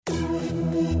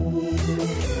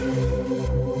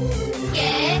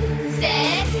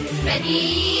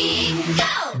ready,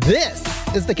 go! This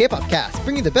is the K-Pop Cast,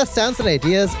 bringing the best sounds and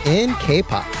ideas in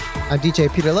K-Pop. I'm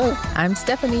DJ Peter Lowe. I'm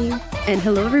Stephanie. And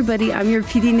hello, everybody. I'm your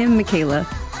PD Nim, Michaela.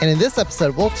 And in this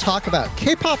episode, we'll talk about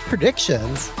K-Pop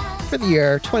predictions for the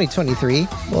year 2023.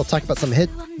 We'll talk about some hit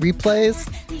replays.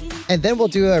 And then we'll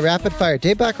do a rapid-fire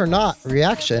day back or not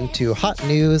reaction to hot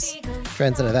news,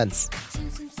 trends, and events.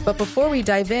 But before we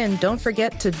dive in, don't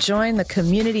forget to join the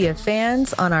community of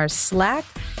fans on our Slack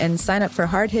and sign up for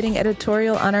hard-hitting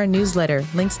editorial on our newsletter.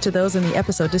 Links to those in the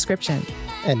episode description.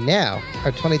 And now,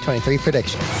 our 2023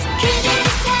 predictions.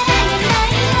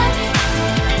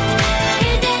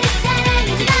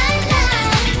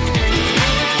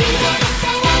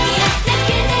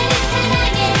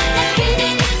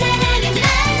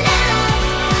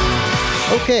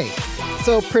 Okay,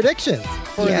 so predictions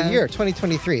for the year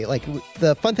 2023. Like,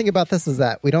 the fun thing about this is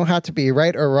that we don't have to be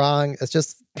right or wrong. It's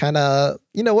just kind of,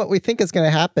 what we think is going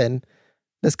to happen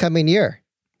this coming year,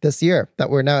 this year that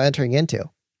we're now entering into.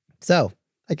 So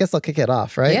I guess I'll kick it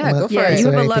off, right? Yeah, go for it.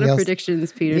 You have a lot of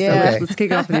predictions, Peter, so let's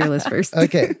kick off with your list first.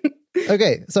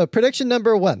 Okay, so prediction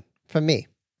number 1 from me.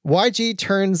 YG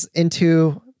turns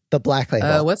into the Black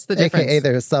Label. What's the difference? AKA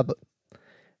their sub...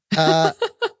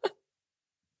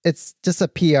 It's just a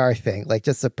PR thing, like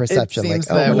just a perception. Like,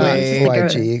 oh, we're not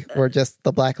YG, we're just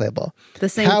the Black Label. The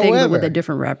same thing, but with a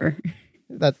different rapper.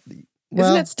 Isn't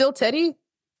it still Teddy?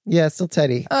 Yeah, it's still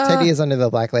Teddy. Teddy is under the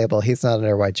Black Label. He's not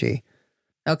under YG.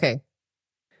 Okay.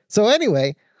 So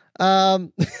anyway,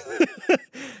 that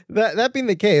being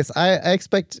the case, I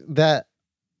expect that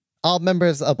all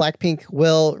members of Blackpink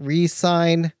will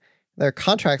re-sign their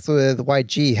contracts with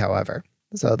YG, however.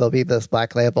 So there'll be this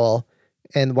Black Label,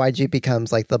 and YG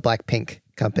becomes like the Blackpink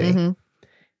company. Mm-hmm.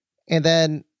 And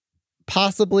then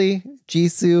possibly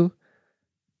Jisoo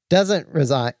doesn't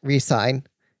resign,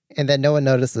 and then no one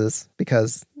notices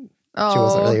because she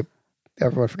wasn't really,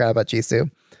 everyone forgot about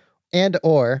Jisoo. And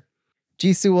or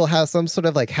Jisoo will have some sort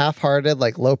of like half-hearted,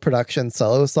 like low production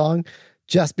solo song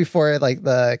just before like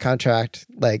the contract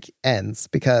like ends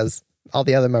because all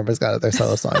the other members got their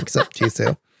solo song except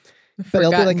Jisoo. But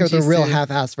it'll be like the real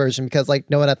half-assed version because like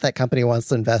no one at that company wants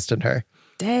to invest in her.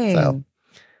 Dang. So,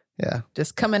 yeah.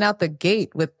 Just coming out the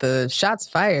gate with the shots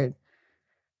fired.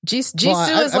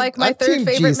 Jisoo is like my third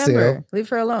favorite member. Leave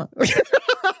her alone.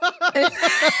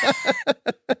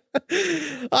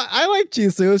 I like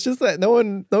Jisoo. It's just that no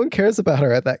one cares about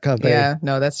her at that company. Yeah,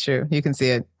 no, that's true. You can see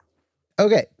it.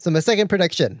 Okay, so my second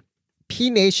prediction.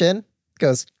 P Nation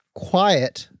goes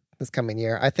quiet this coming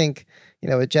year. I think,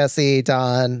 with Jessie,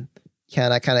 Dawn,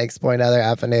 kind of exploring other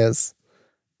avenues.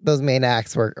 Those main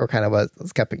acts were kind of what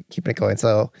was keeping it going.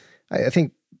 So I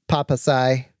think Papa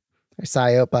Psy or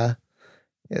Psy Oppa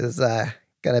is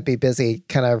going to be busy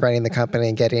kind of running the company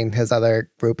and getting his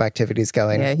other group activities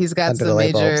going. Yeah, he's got some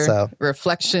major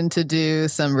reflection to do,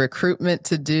 some recruitment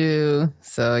to do.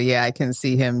 So yeah, I can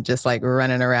see him just like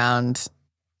running around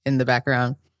in the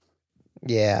background.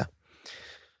 Yeah.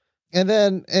 And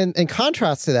then in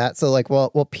contrast to that, so like, well,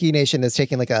 P Nation is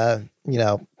taking like a,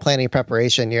 planning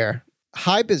preparation year.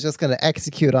 Hype is just going to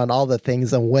execute on all the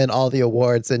things and win all the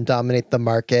awards and dominate the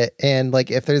market. And like,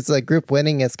 if there's a group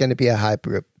winning, it's going to be a Hype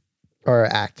group or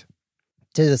act,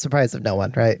 to the surprise of no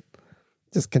one, right?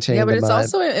 Just continue. Yeah, but it's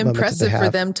also impressive for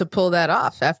them to pull that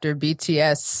off after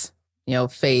BTS,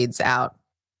 fades out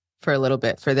for a little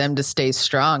bit. For them to stay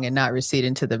strong and not recede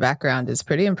into the background is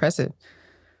pretty impressive.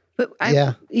 But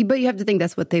you have to think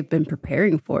that's what they've been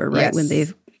preparing for, right? Yes. When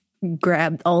they've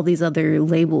grabbed all these other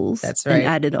labels that's right. and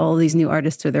added all these new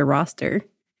artists to their roster.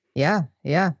 Yeah.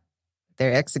 They're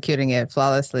executing it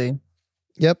flawlessly.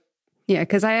 Yep. Yeah,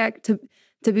 because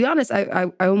to be honest,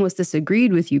 I almost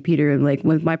disagreed with you, Peter, and like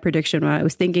with my prediction when I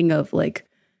was thinking of like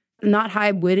not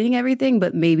Hype winning everything,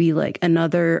 but maybe like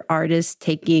another artist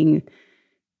taking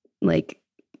like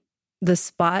the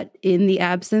spot in the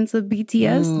absence of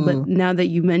BTS. But now that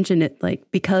you mention it, like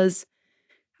because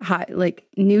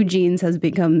New Jeans has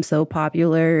become so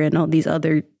popular and all these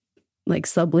other like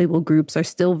sub-label groups are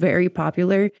still very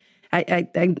popular, I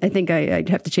think I'd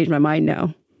have to change my mind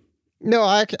now. No,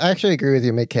 I actually agree with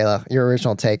you, Michaela, your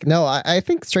original take. No, I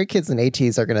think Stray Kids and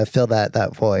ATEEZ are going to fill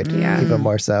that void even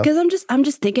more so. Because I'm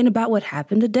just thinking about what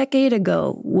happened a decade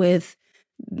ago with,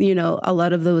 a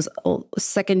lot of those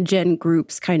second gen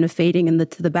groups kind of fading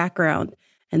to the background.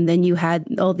 And then you had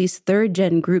all these third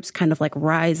gen groups kind of like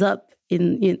rise up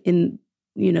in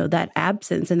that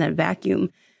absence and that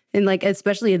vacuum. And like,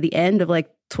 especially at the end of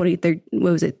like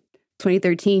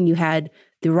 2013, you had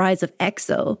the rise of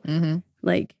EXO,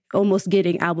 like almost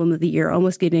getting album of the year,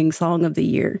 almost getting song of the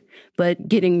year, but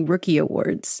getting rookie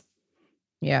awards.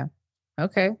 Yeah.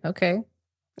 Okay.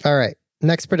 All right.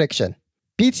 Next prediction.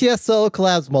 BTS solo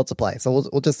collabs multiply. So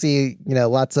we'll just see,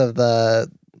 lots of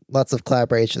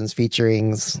collaborations,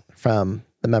 featurings from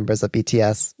the members of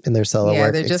BTS in their solo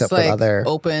work. They're just except with like other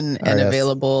open and artists.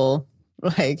 Available.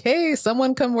 Like, hey,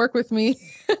 someone come work with me.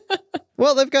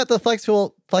 Well, they've got the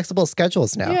flexible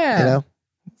schedules now. Yeah.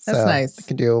 That's So nice. They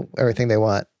can do everything they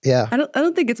want. Yeah. I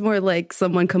don't think it's more like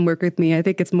someone come work with me. I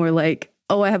think it's more like,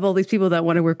 oh, I have all these people that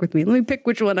want to work with me. Let me pick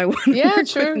which one I want to Yeah, work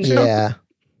sure. with. Yeah.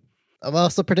 I'm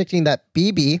also predicting that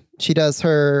BB,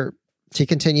 she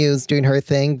continues doing her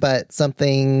thing, but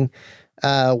something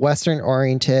Western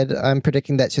oriented. I'm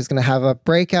predicting that she's going to have a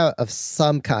breakout of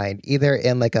some kind, either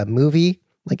in like a movie,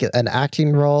 like an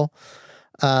acting role,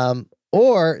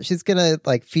 or she's going to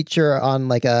like feature on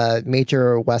like a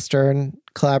major Western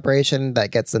collaboration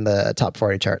that gets in the top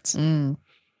 40 charts. Mm.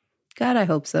 God, I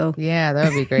hope so. Yeah, that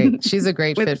would be great. She's a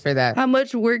great With fit for that. How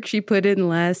much work she put in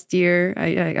last year.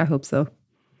 I hope so.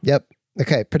 Yep.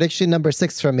 Okay. Prediction number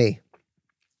 6 from me.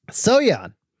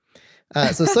 Soyeon.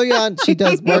 So Soyeon, she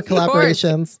does more Of course.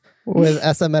 collaborations with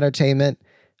SM Entertainment,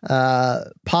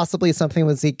 possibly something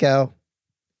with Zico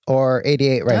or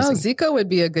 88 Oh, Rising. Zico would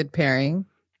be a good pairing.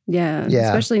 Yeah. Yeah.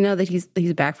 Especially now that he's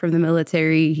back from the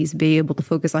military, he's be able to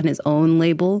focus on his own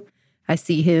label. I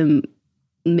see him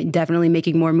definitely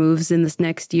making more moves in this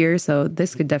next year, so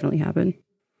this could definitely happen.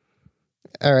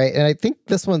 All right. And I think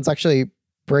this one's actually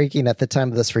breaking at the time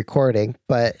of this recording,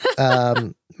 but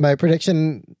my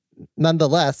prediction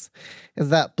nonetheless is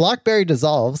that BlackBerry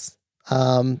dissolves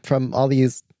from all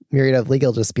these myriad of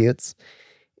legal disputes,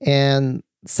 and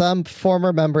some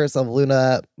former members of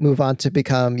Luna move on to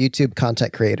become YouTube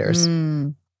content creators.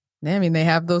 Mm. Yeah, I mean, they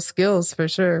have those skills for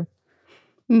sure.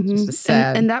 Mhm. Just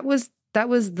sad. And that was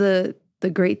the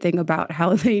great thing about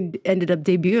how they ended up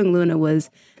debuting Luna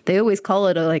was they always call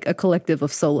it a collective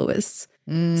of soloists.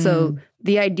 Mm. So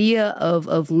the idea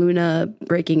of Luna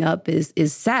breaking up is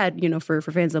sad, for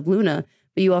fans of Luna,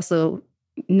 but you also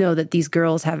know that these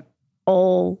girls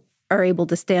are able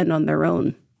to stand on their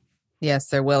own. Yes,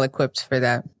 they're well equipped for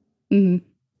that. Mhm.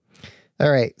 All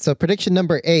right. So prediction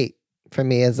number 8 for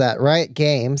me is that Riot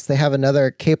Games, they have another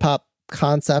K-pop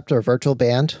concept or virtual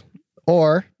band,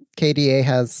 or KDA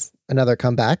has another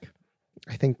comeback.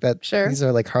 I think that Sure. these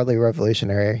are like hardly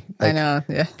revolutionary. I Like, know.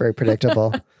 Yeah. very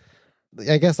predictable.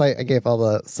 I guess I gave all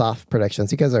the soft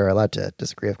predictions. You guys are allowed to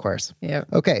disagree, of course. Yeah.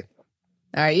 Okay.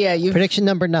 All right. Yeah. Prediction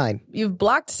number 9. You've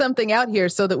blocked something out here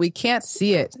so that we can't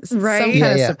see it. Right. Some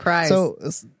kind of surprise.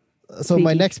 So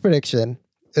my Sneaky. next prediction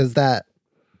is that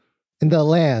in the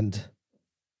land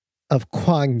of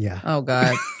Kwangya, oh,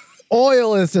 God.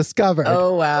 oil is discovered.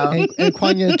 Oh, wow. And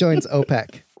Kwangya joins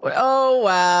OPEC. Oh,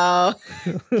 wow.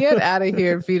 Get out of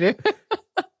here, Peter.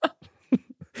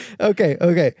 Okay.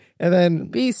 And then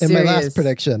Be in my serious. last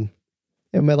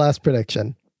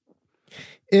prediction,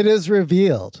 it is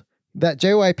revealed that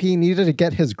JYP needed to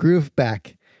get his groove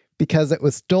back because it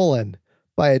was stolen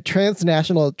by a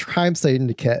transnational crime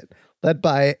syndicate led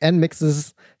by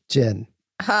NMIX's Jin.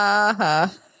 Ha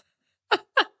ha.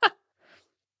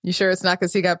 You sure it's not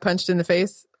because he got punched in the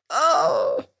face?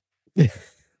 Oh.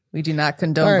 We do not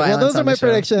condone All right, violence. well, those are on the my show.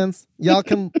 predictions. Y'all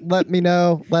can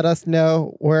let us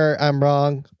know where I'm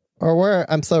wrong or where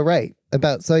I'm so right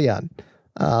about Soyeon.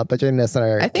 By joining us on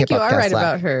our I think you K-pop are cast right Slack.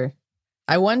 about her.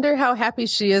 I wonder how happy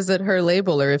she is at her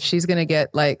label, or if she's going to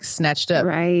get like snatched up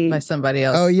Right. by somebody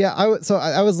else. Oh yeah, I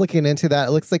was looking into that.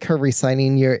 It looks like her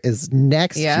resigning year is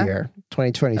next Yeah? year,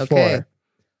 2024. Okay.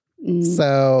 Mm.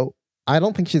 So I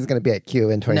don't think she's going to be at Q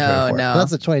in 2024. No.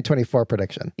 That's a 2024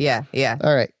 prediction. Yeah.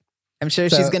 All right. I'm sure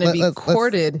So she's going to be let's-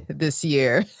 courted this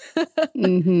year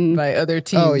Mhm. by other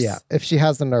teams. Oh yeah, if she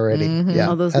hasn't already. Mhm. Yeah.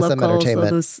 All those SM love calls, all Entertainment.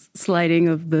 those sliding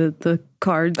of the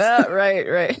cards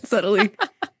Right. subtly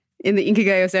in the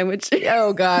Inkigayo sandwich.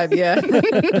 Oh, God. Yeah.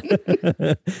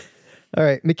 All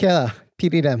right, Michaela,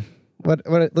 PDM. What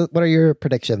are your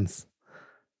predictions?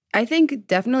 I think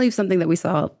definitely something that we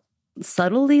saw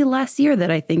subtly last year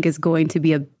that I think is going to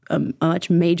be a much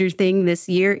major thing this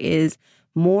year is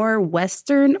more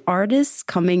Western artists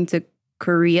coming to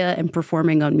Korea and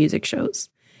performing on music shows.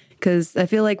 Because I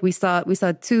feel like we saw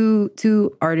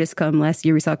two artists come last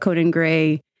year. We saw Conan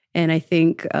Gray and I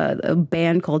think a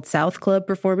band called South Club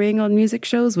performing on music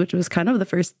shows, which was kind of the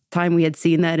first time we had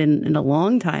seen that in a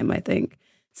long time, I think.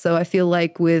 So I feel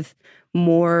like with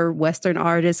more Western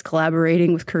artists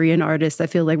collaborating with Korean artists, I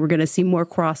feel like we're going to see more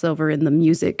crossover in the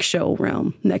music show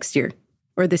realm next year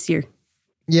or this year.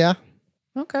 Yeah.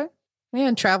 Okay. Yeah,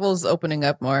 and travel's opening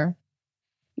up more.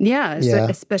 Yeah, Yeah.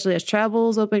 especially as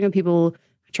travel's opening up, people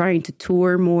are trying to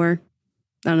tour more.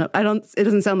 I don't know. It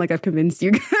doesn't sound like I've convinced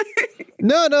you guys.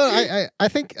 No, I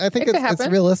think It could it's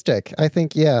happen. realistic. I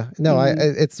think, yeah. No,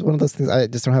 it's one of those things. I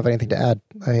just don't have anything to add.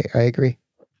 I agree.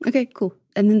 Okay, cool.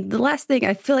 And then the last thing,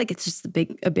 I feel like it's just a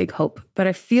big hope, but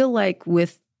I feel like we're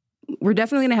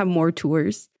definitely going to have more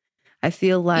tours. I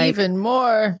feel like Even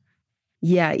more.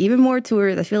 yeah, even more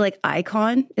tours. I feel like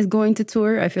Icon is going to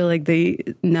tour. I feel like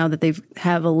now that they've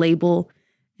have a label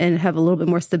and have a little bit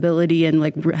more stability and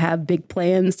like have big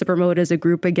plans to promote as a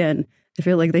group again, I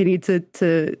feel like they need to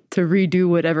redo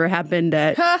whatever happened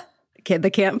at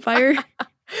the campfire.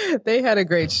 They had a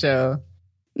great show.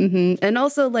 And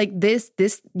also like this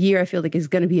year, I feel like is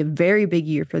going to be a very big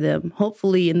year for them.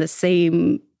 Hopefully in the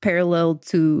same parallel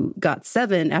to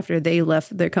GOT7 after they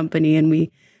left their company. And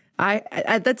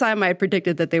at that time, I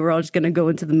predicted that they were all just going to go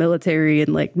into the military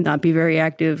and like not be very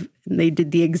active. And they did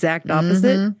the exact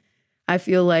opposite. I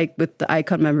feel like with the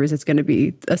Icon members, it's going to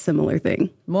be a similar thing.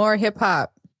 More hip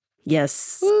hop.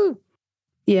 Yes. Woo.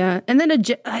 Yeah. And then I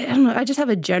don't know. I just have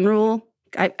a general,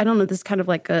 I don't know. This is kind of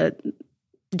like a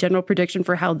general prediction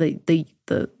for how the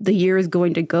year is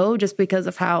going to go, just because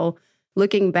of how,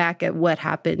 looking back at what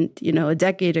happened, a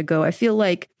decade ago, I feel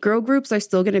like girl groups are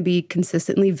still going to be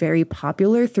consistently very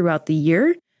popular throughout the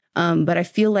year. But I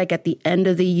feel like at the end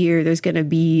of the year, there's going to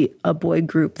be a boy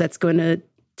group that's going to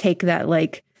take that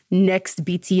like next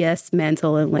BTS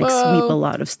mantle and like sweep a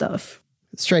lot of stuff.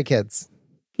 Stray Kids.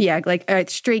 Yeah, like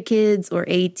Stray Kids or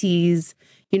ATEEZ.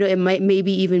 It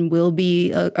maybe even will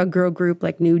be a girl group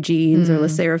like New Jeans or LE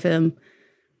SSERAFIM.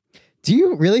 Do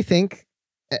you really think?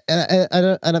 And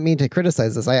I don't mean to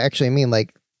criticize this. I actually mean,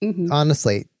 like,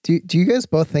 honestly, do you guys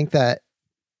both think that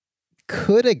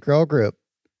could a girl group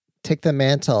take the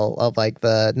mantle of like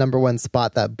the number one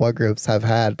spot that boy groups have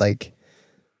had, like,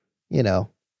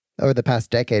 over the past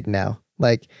decade now?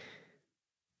 Like,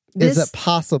 is it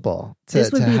possible to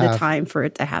this would be have the time for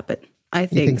it to happen? I You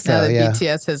think. think so? Now that Yeah.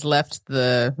 BTS has left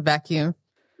the vacuum.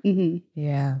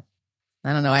 Yeah.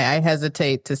 I don't know. I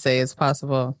hesitate to say it's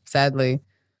possible, sadly.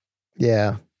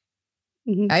 Yeah.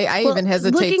 I even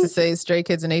hesitate to say Stray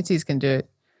Kids and ATEEZ can do it.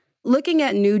 Looking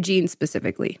at New Jeans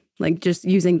specifically, like just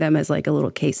using them as like a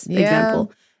little case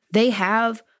example, they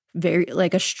have very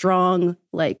like a strong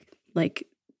like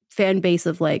fan base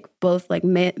of like both like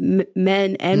men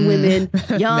and women,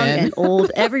 young and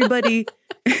old. Everybody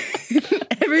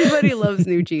loves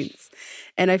New Jeans,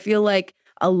 and I feel like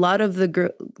a lot of the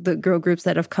girl groups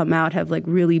that have come out have like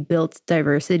really built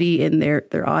diversity in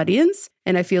their audience.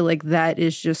 And I feel like that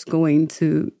is just going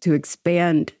to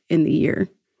expand in the year.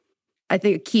 I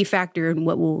think a key factor in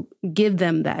what will give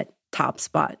them that top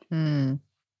spot.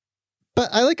 But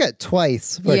I look at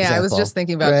Twice, for example. I was just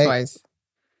thinking about Twice.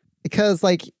 Because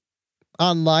like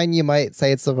online, you might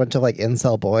say it's a bunch of like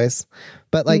incel boys.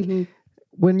 But like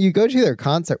when you go to their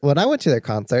concert, when I went to their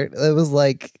concert, it was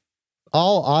like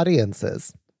all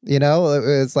audiences, it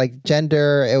was like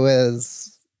gender. It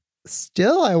was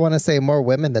still, I want to say, more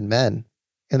women than men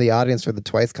in the audience for the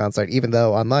Twice concert, even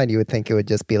though online you would think it would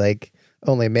just be like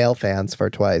only male fans for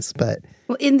Twice. But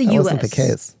in the that US wasn't the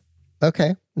case.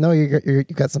 Okay. No, you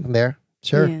got something there.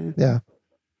 Sure. Yeah.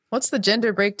 What's the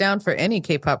gender breakdown for any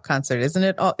K-pop concert? Isn't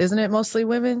it mostly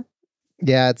women?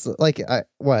 Yeah, it's like I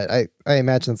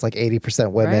imagine it's like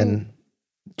 80% women,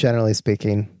 generally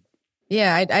speaking.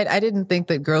 Yeah, I didn't think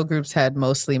that girl groups had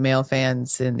mostly male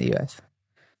fans in the US.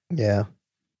 Yeah.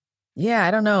 Yeah,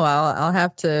 I don't know. I'll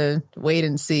have to wait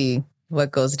and see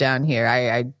what goes down here.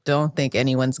 I don't think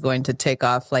anyone's going to take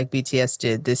off like BTS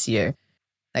did this year.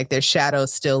 Like their shadow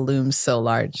still looms so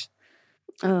large.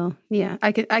 Oh, yeah.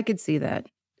 I could see that.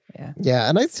 Yeah,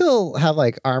 and I still have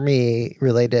like army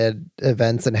related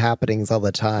events and happenings all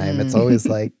the time. It's always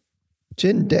like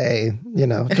Jin Day,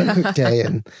 Jungkook Day,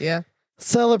 and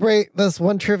celebrate this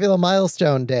one trivial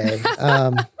milestone day.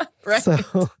 Right.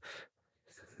 So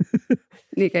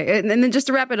okay, and then just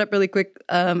to wrap it up really quick,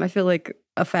 I feel like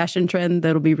a fashion trend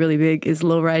that'll be really big is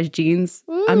low-rise jeans.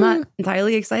 Ooh. I'm not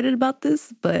entirely excited about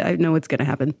this, but I know it's going to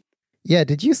happen. Yeah,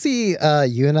 did you see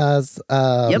Yuna's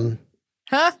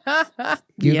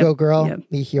Yugo girl,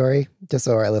 Lee Hyori? Just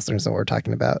so our listeners know what we're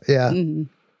talking about. Yeah.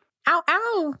 Ow,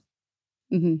 ow.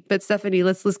 But Stephanie,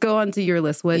 let's go on to your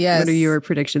list. What are your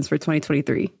predictions for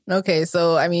 2023? Okay,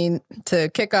 so I mean, to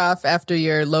kick off after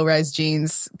your low-rise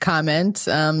jeans comment,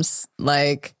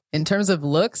 like in terms of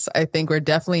looks, I think we're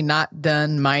definitely not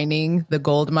done mining the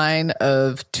gold mine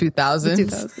of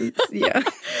 2000s. Yeah.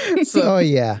 Oh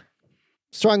yeah.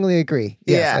 Strongly agree.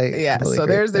 Yes, yeah. So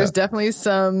agree. There's definitely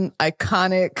some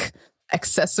iconic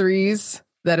accessories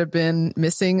that have been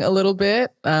missing a little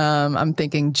bit. I'm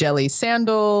thinking jelly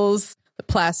sandals,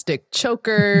 plastic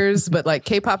chokers, but like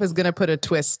K-pop is going to put a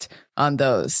twist on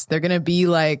those. They're going to be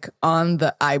like on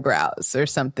the eyebrows or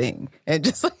something. And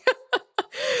just like,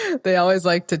 they always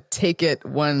like to take it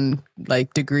one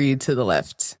like degree to the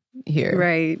left here.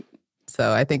 Right.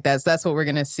 So I think that's what we're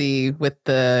going to see with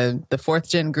the fourth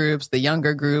gen groups. The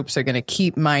younger groups are going to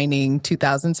keep mining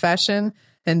 2000s fashion.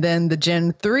 And then the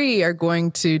Gen 3 are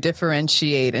going to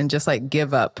differentiate and just like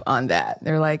give up on that.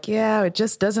 They're like, yeah, it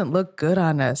just doesn't look good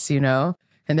on us, you know?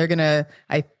 And they're going to,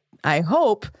 I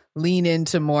hope, lean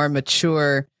into more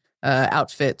mature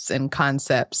outfits and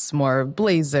concepts, more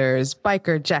blazers,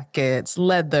 biker jackets,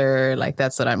 leather. Like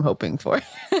that's what I'm hoping for.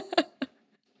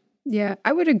 Yeah,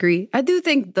 I would agree. I do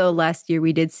think though last year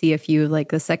we did see a few like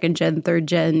the second gen, third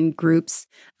gen groups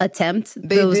attempt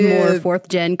those more fourth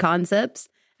gen concepts.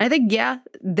 I think, yeah,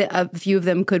 a few of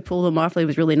them could pull them off. It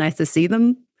was really nice to see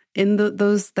them in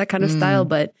that kind of style.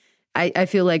 But I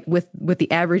feel like with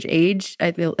the average age,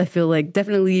 I feel like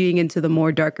definitely leading into the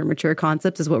more darker, mature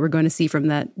concepts is what we're going to see from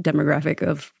that demographic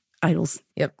of idols.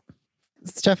 Yep.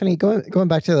 Stephanie, going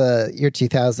back to the year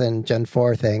 2000 Gen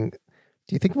 4 thing,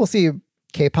 do you think we'll see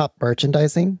K-pop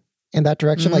merchandising in that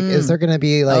direction? Like, is there going to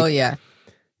be like, oh yeah,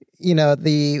 you know,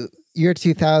 the year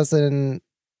 2000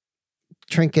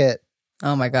 trinket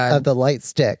oh my God, of the light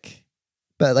stick,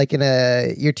 but like in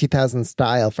a year 2000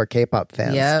 style for K-pop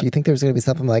fans? Yep. Do you think there's going to be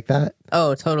something like that?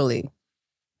 Oh, totally.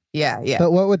 Yeah.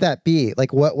 But what would that be?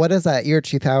 Like, what is that year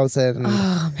 2000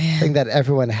 Oh man, thing that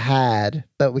everyone had,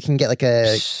 but we can get like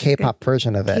a K-pop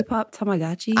version of it? K-pop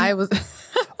Tamagotchi. I was,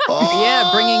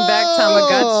 yeah, bringing back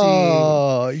Tamagotchi.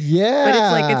 Oh, yeah.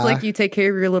 But it's like you take care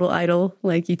of your little idol.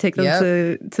 Like you take them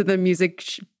to the music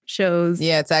shows.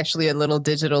 Yeah, it's actually a little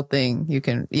digital thing. You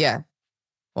can, yeah.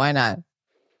 Why not?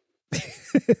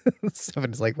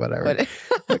 Someone's like, whatever. But,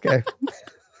 Okay.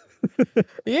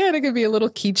 yeah, and it could be a little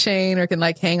keychain or can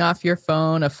like hang off your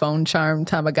phone, a phone charm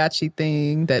Tamagotchi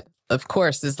thing that, of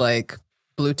course, is like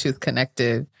Bluetooth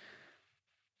connected.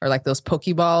 Or like those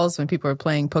Pokeballs when people are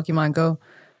playing Pokemon Go.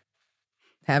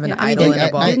 Have an idol in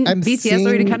a ball. Didn't BTS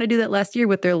already kind of do that last year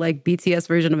with their like BTS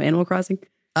version of Animal Crossing?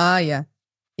 Yeah.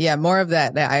 Yeah, more of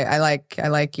that. I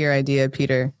like your idea,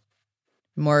 Peter.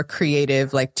 More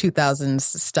creative, like 2000s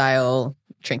style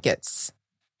trinkets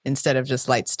instead of just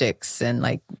light sticks and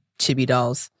like chibi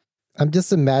dolls. I'm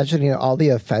just imagining all the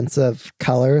offensive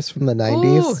colors from the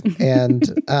 90s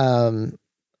and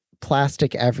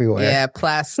plastic everywhere. Yeah,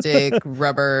 plastic,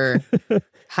 rubber,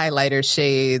 highlighter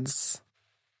shades.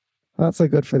 Not so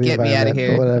good for the Get me environment,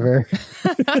 outta but whatever.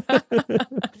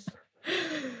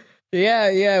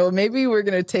 Yeah. Well, maybe we're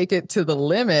going to take it to the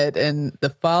limit, and the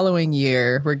following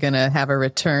year, we're going to have a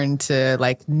return to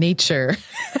like nature,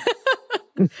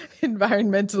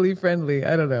 environmentally friendly.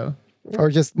 I don't know. Or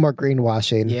just more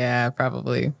greenwashing. Yeah,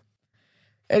 probably.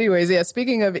 Anyways, yeah,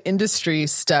 speaking of industry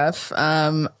stuff,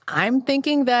 I'm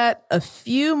thinking that a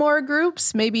few more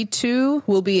groups, maybe 2,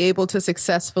 will be able to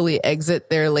successfully exit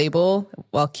their label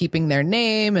while keeping their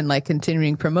name and like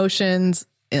continuing promotions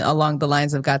along the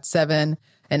lines of GOT7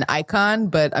 and Icon.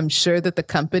 But I'm sure that the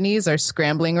companies are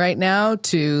scrambling right now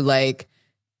to like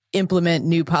implement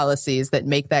new policies that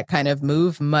make that kind of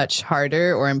move much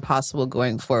harder or impossible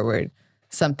going forward.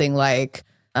 Something like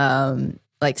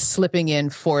slipping in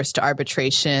forced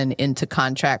arbitration into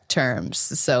contract terms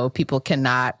so people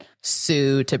cannot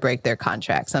sue to break their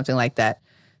contract, something like that.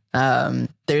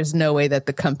 There's no way that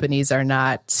the companies are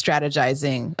not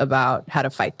strategizing about how to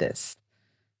fight this.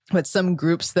 But some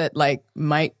groups that like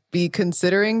might be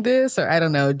considering this, or I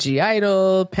don't know,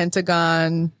 G-Idol,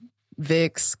 Pentagon,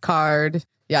 VIX, Card.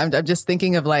 Yeah, I'm just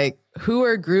thinking of like, who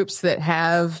are groups that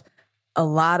have a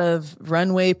lot of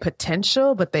runway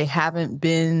potential, but they haven't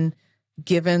been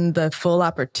given the full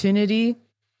opportunity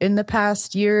in the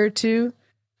past year or two.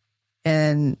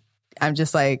 And I'm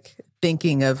just like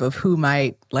thinking of who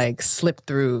might like slip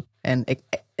through and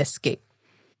escape.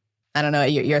 I don't know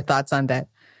your thoughts on that.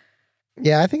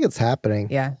 Yeah, I think it's happening.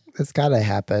 Yeah. It's got to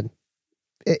happen.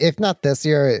 If not this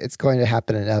year, it's going to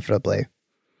happen inevitably.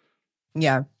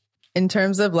 Yeah. In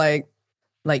terms of like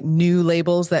new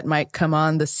labels that might come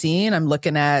on the scene, I'm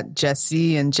looking at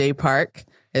Jessie and Jay Park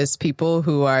as people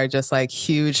who are just like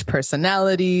huge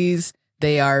personalities.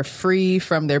 They are free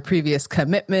from their previous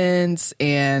commitments.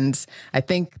 And I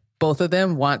think both of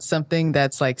them want something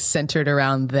that's like centered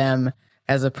around them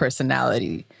as a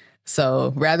personality.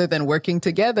 So rather than working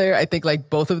together, I think like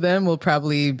both of them will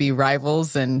probably be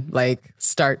rivals and like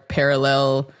start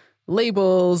parallel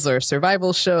labels or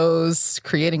survival shows,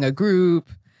 creating a group.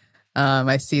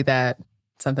 I see that,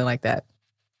 something like that.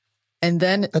 And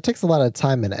then that takes a lot of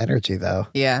time and energy, though.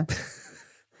 Yeah.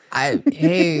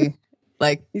 Hey,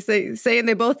 Like, You saying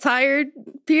they both tired,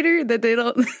 Peter, that they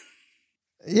don't.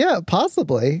 Yeah,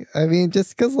 possibly. I mean,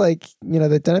 just because, like,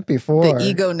 they've done it before. the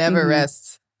ego never Mhm.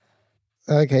 rests.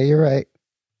 Okay, you're right.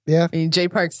 Yeah. I mean, Jay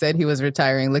Park said he was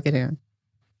retiring. Look at him.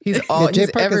 He's Jay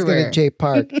he's Park everywhere. is going to Jay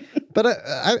Park. But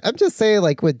I'm just saying,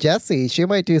 like, with Jessie, she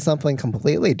might do something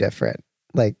completely different.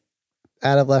 Like,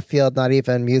 out of left field, not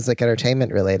even music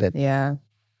entertainment related. Yeah.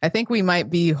 I think we might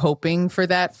be hoping for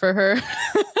that for her.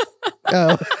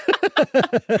 Oh.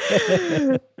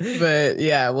 But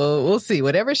yeah, we'll see.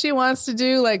 Whatever she wants to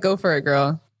do, like, go for it,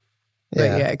 girl. But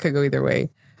yeah, it could go either way.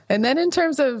 And then in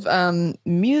terms of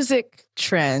music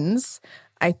trends,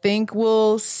 I think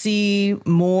we'll see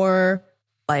more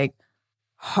like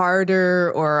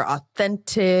harder or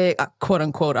authentic, quote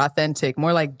unquote authentic,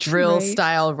 more like drill Right.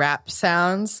 style rap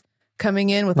sounds coming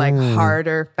in with like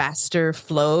harder, faster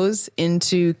flows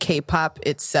into K-pop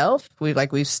itself.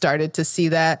 We've started to see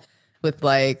that with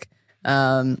like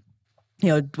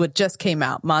what just came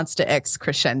out, Monsta X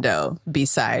Crescendo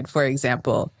B-side, for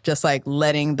example, just like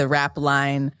letting the rap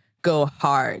line go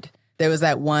hard. There was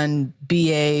that one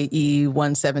BAE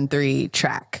 173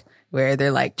 track where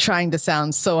they're like trying to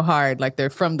sound so hard, like they're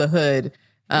from the hood.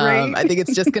 Right. I think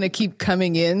it's just going to keep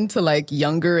coming into like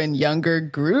younger and younger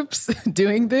groups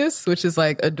doing this, which is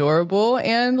like adorable.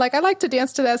 And like, I like to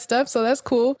dance to that stuff. So that's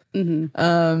cool.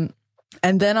 Mhm.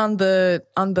 And then on the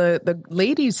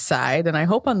ladies' side, and I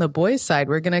hope on the boys' side,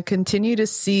 we're going to continue to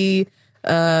see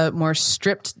more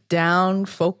stripped down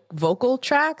vocal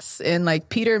tracks. And like,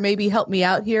 Peter, maybe help me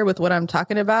out here with what I'm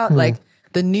talking about. Like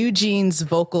the New Jeans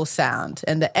vocal sound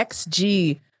and the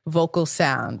XG vocal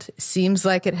sound seems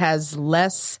like it has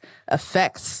less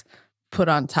effects put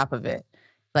on top of it.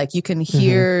 Like you can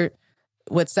hear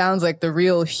what sounds like the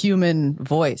real human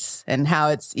voice and how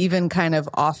it's even kind of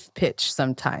off pitch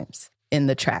sometimes in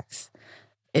the tracks.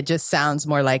 It just sounds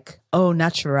more like, oh,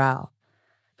 natural.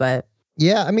 But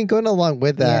Yeah, I mean, going along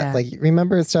with that, Yeah. like,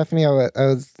 remember, Stephanie, I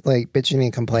was like bitching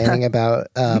and complaining about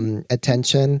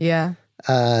attention, yeah,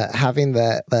 having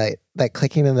that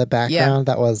clicking in the background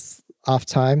that was off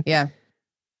time. yeah,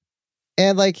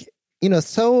 And like,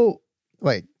 so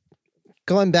like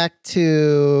going back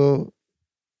to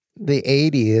the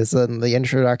 80s and the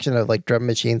introduction of like drum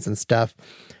machines and stuff,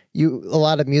 a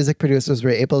lot of music producers were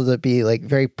able to be like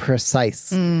very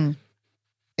precise in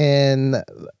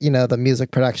the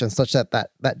music production, such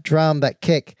that drum, that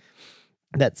kick,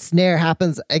 that snare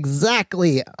happens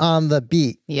exactly on the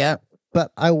beat. yep,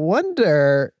 But I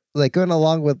wonder, like, going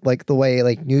along with like the way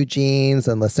like New Jeans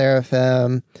and Le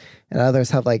Seraphim and others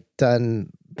have like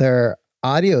done their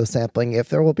audio sampling, if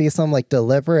there will be some like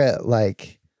deliberate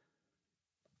like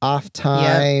off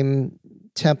time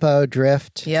tempo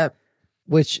drift, yep.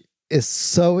 which is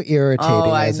so irritating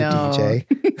I as know. a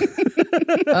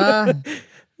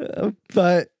DJ.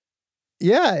 But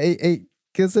yeah, it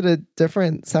gives it a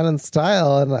different sound and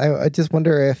style, and I just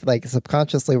wonder if like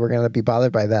subconsciously we're going to be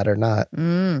bothered by that or not.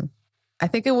 I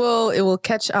think it will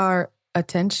catch our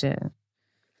attention,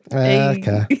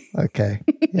 Okay,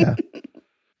 yeah.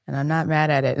 and I'm not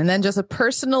mad at it. And then just a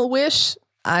personal wish,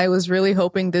 I was really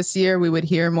hoping this year we would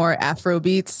hear more Afro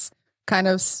beats kind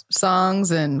of songs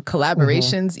and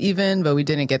collaborations even, but we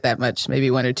didn't get that much,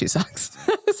 maybe one or two songs.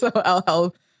 So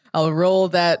I'll roll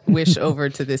that wish over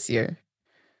to this year.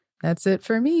 That's it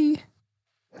for me.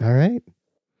 All right.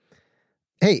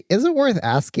 Hey, is it worth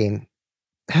asking,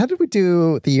 how did we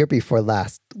do the year before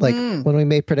last? Like when we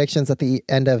made predictions at the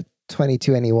end of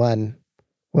 2021,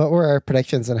 what were our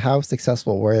predictions and how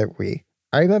successful were we?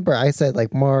 I remember I said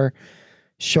like more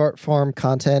short form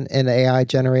content and AI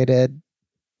generated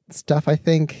stuff, I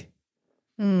think.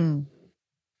 And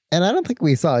I don't think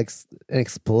we saw an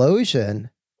explosion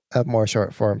of more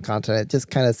short form content. It just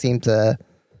kind of seemed to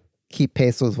keep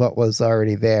pace with what was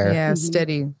already there. Yeah,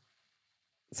 steady.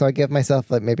 So I give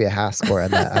myself like maybe a half score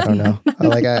on that. I don't know.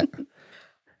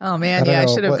 Oh man, I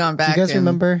should have gone back. Do you guys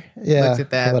remember? Yeah, looked at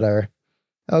that. Whatever.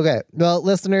 Okay. Well,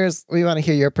 listeners, we want to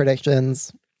hear your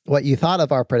predictions, what you thought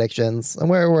of our predictions, and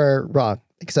where we're wrong,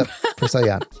 except for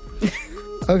Soyeon.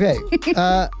 Okay.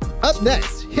 Up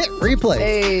next, hit replays.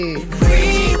 Hey,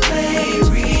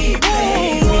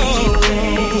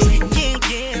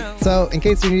 So, in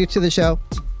case you're new to the show,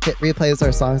 hit replays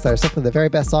are songs that are simply the very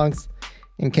best songs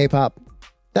in K-pop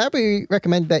that we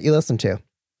recommend that you listen to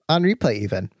on replay,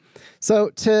 even.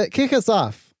 So, to kick us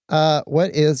off,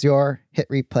 what is your hit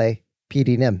replay,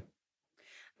 PD Nim?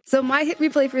 So my hit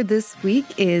replay for this week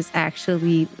is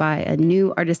actually by a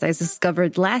new artist I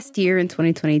discovered last year in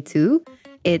 2022.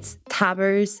 It's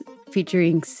Tabers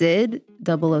featuring Sid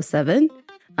 007.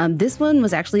 This one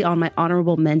was actually on my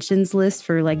honorable mentions list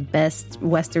for like best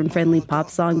Western friendly pop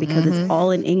song because it's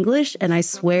all in English. And I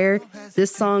swear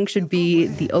this song should be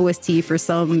the OST for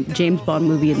some James Bond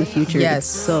movie in the future. Yes. It's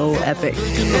so epic.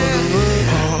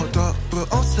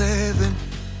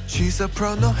 She's a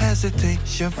pro, no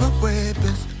hesitation for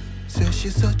weapons. Says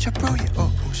she's such a pro, yeah,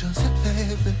 Ocean's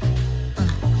 11.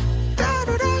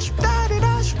 Da-da-dash,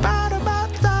 da-da-dash, ba-da-ba,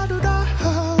 da-da-da.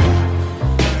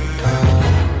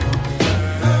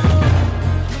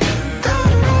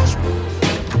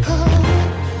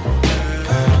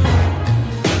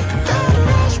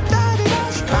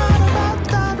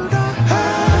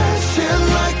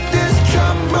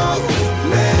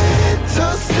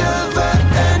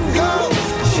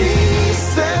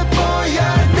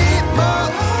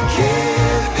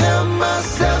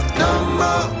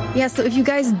 Yeah, so if you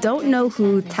guys don't know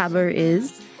who Tabor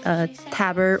is,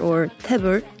 Tabor or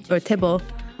Tibor or Tibble,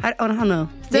 I don't know.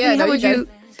 Stephanie, how would you?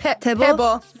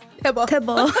 Tibble.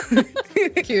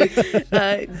 Cute.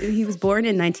 He was born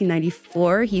in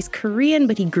 1994. He's Korean,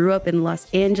 but he grew up in Los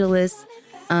Angeles.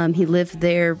 He lived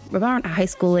there around high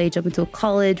school age up until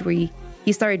college, where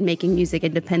he started making music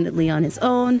independently on his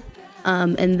own.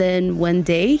 And then one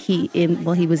day,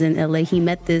 while he was in LA, he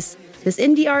met this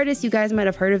indie artist. You guys might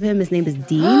have heard of him. His name is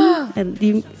Dean. Are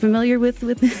you familiar with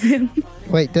him?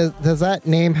 Wait, does that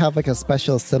name have like a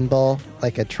special symbol,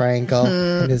 like a triangle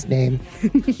in his name?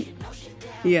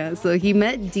 Yeah, so he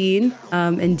met Dean,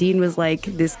 and Dean was like,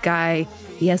 this guy,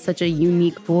 he has such a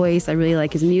unique voice. I really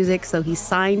like his music. So he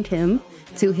signed him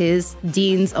to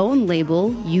Dean's own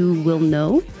label, You Will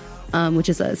Know, which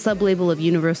is a sub-label of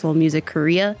Universal Music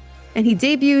Korea. And he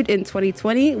debuted in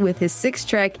 2020 with his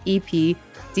 6-track EP,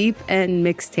 Deep End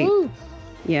Mixtape. Ooh.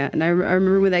 Yeah, and I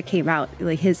remember when that came out,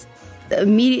 like his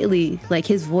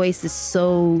voice is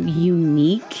so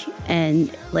unique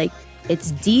and like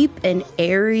it's deep and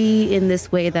airy in this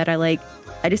way that I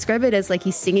describe it as like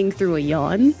he's singing through a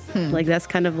yawn. Like that's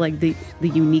kind of like the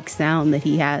unique sound that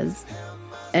he has.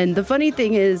 And the funny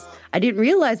thing is, I didn't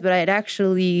realize, but I had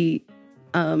actually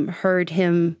heard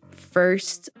him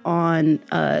first on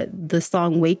the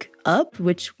song Wake Up,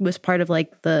 which was part of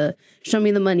like the Show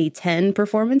Me the Money 10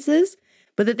 performances.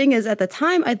 But the thing is, at the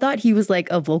time, I thought he was like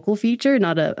a vocal feature,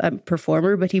 not a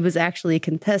performer, but he was actually a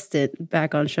contestant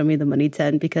back on Show Me the Money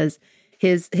 10 because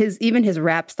his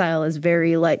rap style is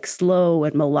very like slow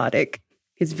and melodic.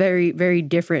 It's very, very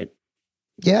different.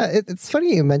 Yeah, it's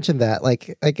funny you mentioned that.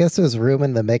 Like, I guess there's room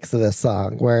in the mix of this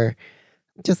song where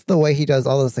just the way he does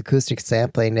all this acoustic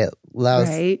sampling, it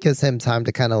gives him time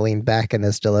to kind of lean back in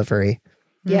his delivery.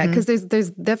 Yeah, because there's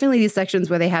definitely these sections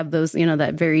where they have those,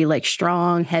 that very like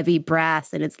strong, heavy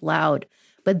brass and it's loud.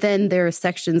 But then there are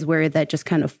sections where that just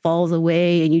kind of falls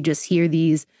away and you just hear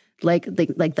these like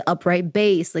the upright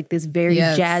bass, like this very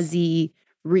jazzy,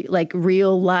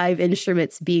 real live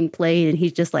instruments being played, and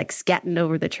he's just like scatting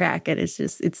over the track, and it's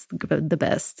the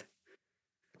best.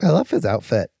 I love his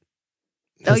outfit.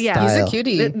 Style. He's a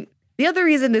cutie. The other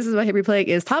reason this is my hit replaying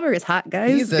is Tabor is hot,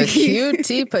 guys. He's a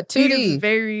cutie patootie. He's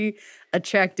very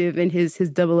attractive in his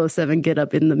 007 get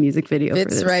up in the music video.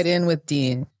 Fits right in with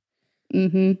Dean.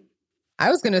 Mm-hmm. I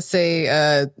was going to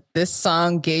say this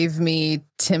song gave me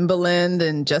Timbaland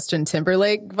and Justin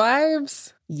Timberlake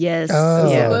vibes. Yes.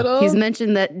 Oh. Yeah. He's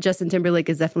mentioned that Justin Timberlake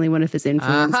is definitely one of his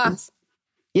influences. Uh-huh.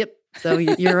 Yep. So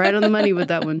you're right on the money with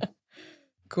that one.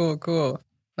 Cool.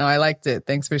 No, I liked it.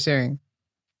 Thanks for sharing.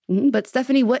 But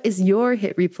Stephanie, what is your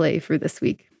hit replay for this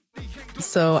week?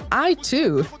 So I,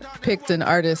 too, picked an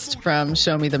artist from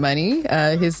Show Me the Money.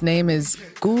 His name is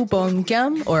Gu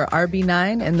Bongyam, or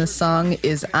RB9, and the song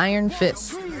is Iron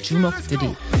Fist,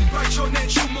 주먹들이.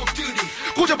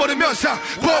 꽂아버리면서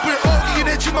법을 어기긴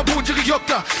했지만 본 적이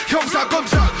없다 형사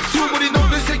검사 수문이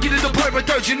녹는 새끼들도 벌벌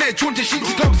떨지 내 존재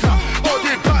신지 검사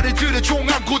어딜 발을 들여 총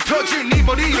안고 터질 네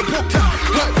머리에 폭탄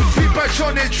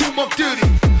빗발쳐내 주먹들이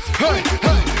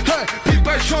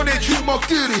빗발쳐내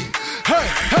주먹들이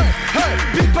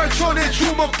빗발쳐내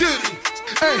주먹들이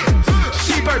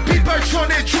씨발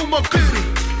빗발쳐내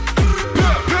주먹들이.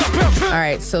 All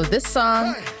right, so this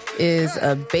song is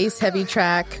a bass heavy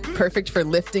track, perfect for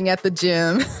lifting at the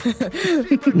gym.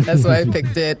 That's why I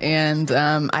picked it. And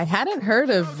I hadn't heard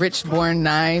of Rich Born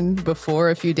 9 before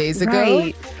a few days ago.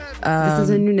 Right. This is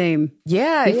a new name.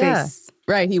 Yeah. Face.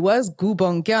 Right. He was Gu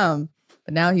Bongyam,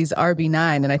 but now he's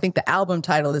RB9. And I think the album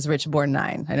title is Rich Born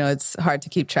 9. I know it's hard to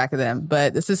keep track of them,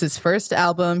 but this is his first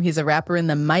album. He's a rapper in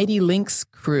the Mighty Lynx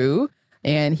crew.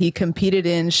 And he competed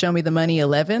in Show Me the Money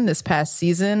 11 this past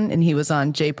season, and he was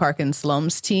on Jay Park and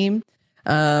Slom's team.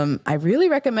 I really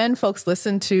recommend folks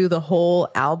listen to the whole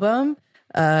album.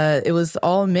 It was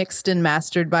all mixed and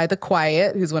mastered by The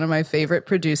Quiet, who's one of my favorite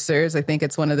producers. I think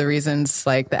it's one of the reasons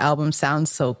like the album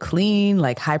sounds so clean,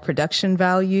 like high production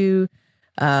value.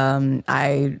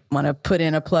 I want to put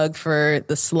in a plug for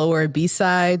the slower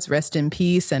B-sides, Rest in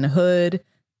Peace and Hood.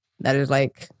 That is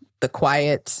like The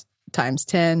Quiet times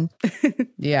 10.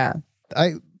 Yeah.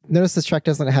 I noticed this track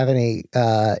doesn't have any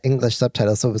English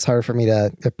subtitles, so it was hard for me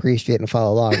to appreciate and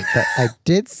follow along. But I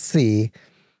did see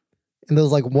in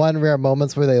those like one rare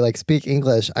moments where they like speak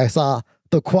English, I saw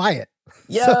The Quiet.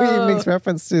 Yo. So he makes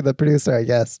reference to the producer, I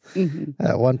guess,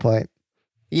 at one point.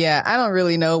 Yeah, I don't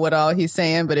really know what all he's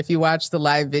saying, but if you watch the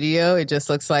live video, it just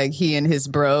looks like he and his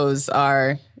bros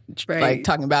are like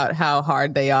talking about how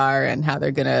hard they are and how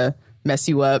they're gonna mess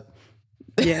you up.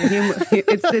 Yeah,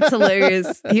 it's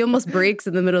hilarious. He almost breaks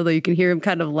in the middle, though. You can hear him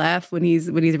kind of laugh when he's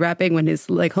rapping, when his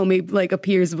like homie like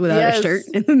appears without a shirt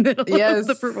in the middle of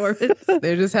the performance.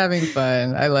 They're just having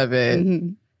fun. I love it. Mm-hmm.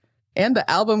 And the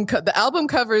album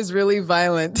cover is really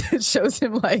violent. It shows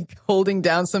him like holding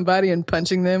down somebody and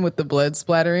punching them with the blood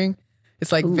splattering.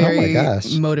 It's like very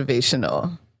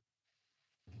motivational.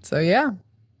 So yeah.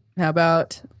 How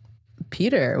about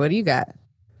Peter? What do you got?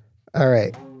 All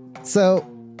right. So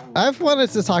I've wanted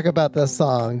to talk about this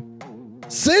song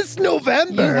since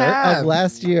November of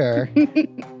last year. We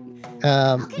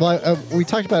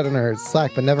talked about it in our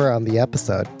Slack, but never on the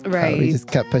episode. Right. We just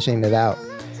kept pushing it out.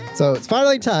 So it's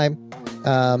finally time.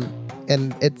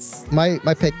 And it's my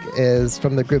pick is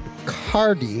from the group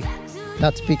Cardi,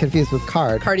 not to be confused with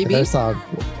Card. Cardi B? Their song.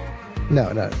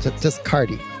 No, just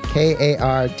Cardi.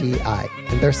 Kardi.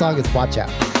 And their song is Watch Out.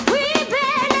 We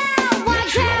better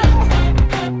watch out.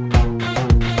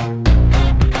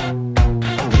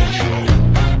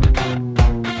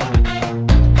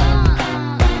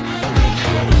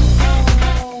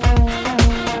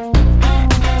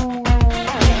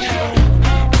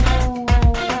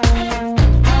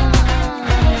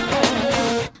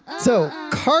 So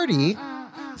Cardi,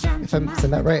 if I'm saying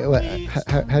that right,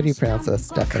 how do you pronounce this,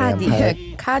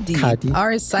 Stephanie? Kadi. Kadi.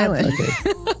 R is silent. Okay.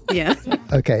 Yeah.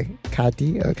 Okay,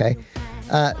 Kadi. Okay.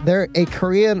 They're a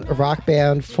Korean rock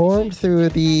band formed through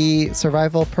the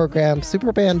survival program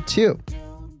Superband 2,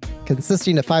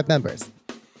 consisting of 5 members.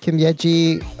 Kim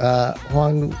Yeji,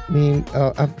 Hwang Min,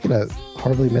 I'm going to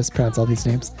horribly mispronounce all these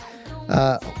names.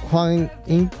 Hwang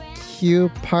In-kyu,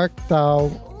 Park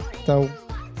Daul,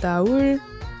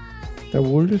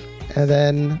 and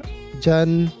then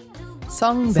Jun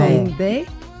Songbae.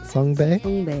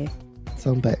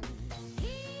 Songbae.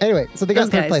 Anyway, so they got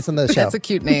third place on the show. That's a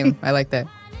cute name. I like that.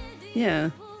 Yeah.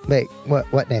 Wait,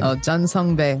 what name? Oh, Jun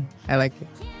Songbae. I like it.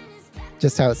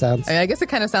 Just how it sounds. I guess it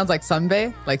kind of sounds like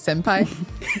sunbae, like senpai.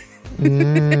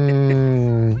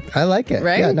 I like it.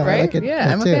 Right? Yeah, no, right? I like it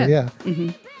Yeah, I'm a too. fan. Yeah. Mm-hmm.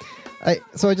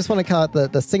 So I just want to call out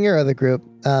the singer of the group,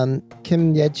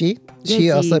 Kim Yeji.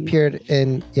 She also appeared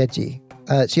in Yeji.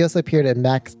 She also appeared in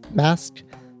Masked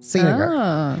Singer.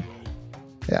 Oh.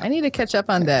 Yeah. I need to catch up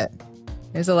on that.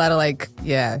 There's a lot of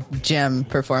gem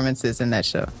performances in that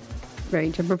show.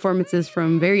 Right. Your performances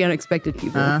from very unexpected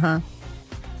people. Uh-huh.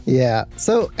 Yeah.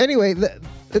 So anyway,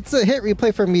 it's a hit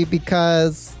replay for me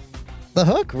because the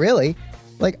hook, really,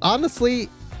 like honestly,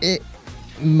 it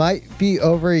might be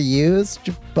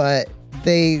overused, but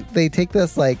they take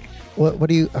this like what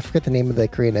do you, I forget the name of the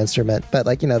Korean instrument, but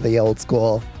like, you know, the old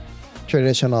school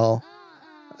traditional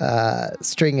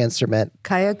string instrument.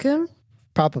 Kayakum?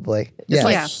 Probably. It's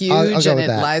like Yeah. huge I'll go and with it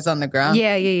that. lies on the ground.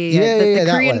 Yeah. Yeah, The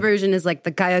that Korean one. version is like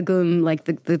the gayagum, like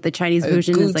the Chinese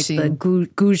version is like the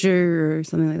guzher or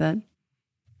something like that.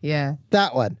 Yeah.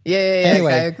 That one. Yeah.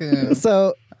 Anyway, Kayakum.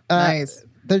 So Nice.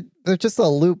 There's just a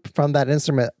loop from that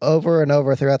instrument over and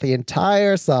over throughout the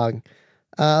entire song.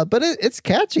 But it's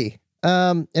catchy.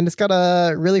 And it's got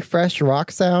a really fresh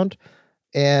rock sound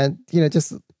and,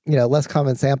 less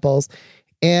common samples.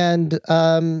 And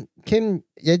Kim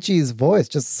Yeji's voice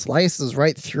just slices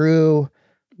right through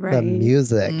the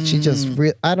music. She just,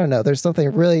 I don't know, there's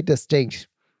something really distinct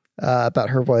about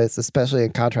her voice, especially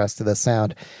in contrast to the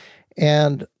sound.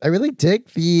 And I really dig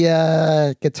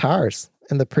the guitars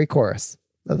in the pre-chorus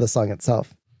of the song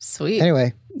itself. Sweet.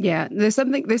 Anyway. Yeah, there's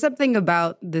something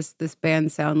about this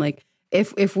band sound. Like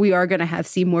if we are gonna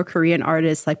see more Korean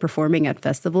artists like performing at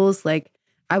festivals, like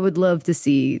I would love to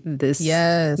see this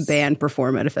band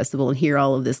perform at a festival and hear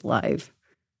all of this live.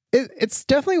 It's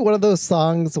definitely one of those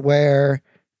songs where,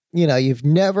 you've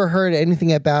never heard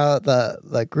anything about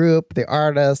the group, the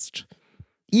artist,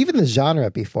 even the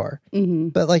genre before. Mm-hmm.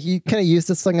 But like you kind of use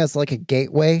this song as like a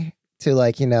gateway to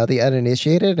like, the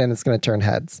uninitiated, and it's going to turn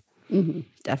heads. Mm-hmm.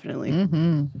 Definitely.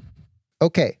 Mm-hmm.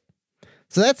 Okay.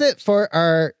 So that's it for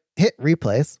our hit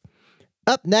replays.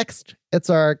 Up next it's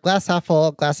our glass half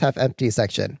full, glass half empty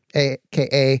section,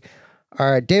 aka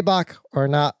our Daebak or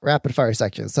not rapid fire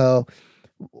section. So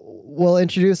we'll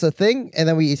introduce a thing, and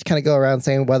then we each kind of go around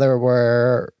saying whether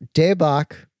we're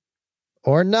Daebak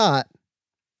or not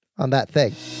on that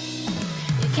thing.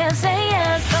 You can't say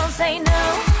yes, don't say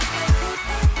no.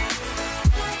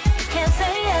 You can't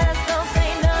say yes, don't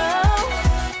say no.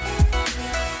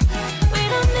 We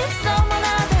don't need someone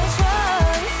other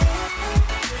choice.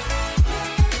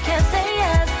 You can't say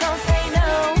yes, don't say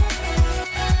no.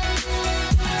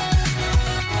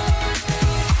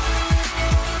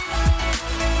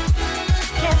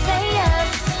 Can't say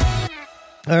yes.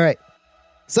 All right.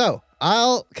 So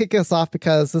I'll kick us off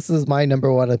because this is my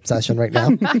number one obsession right now.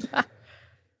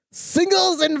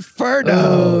 Singles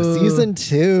Inferno season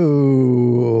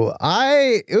 2.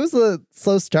 It was a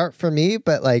slow start for me,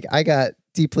 but like I got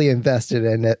deeply invested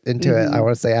into it. I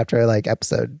want to say after like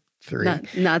episode 3.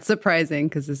 Not surprising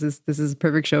because this is a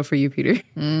perfect show for you, Peter.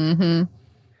 Mm-hmm.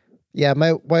 Yeah,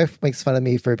 my wife makes fun of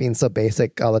me for being so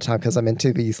basic all the time because I'm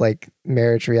into these like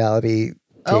marriage reality.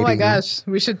 Oh my dating gosh,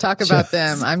 we should talk about shows.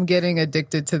 them. I'm getting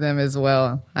addicted to them as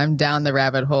well. I'm down the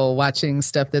rabbit hole watching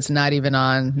stuff that's not even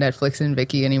on Netflix and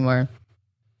Viki anymore.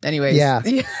 Anyways. Yeah.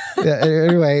 Yeah,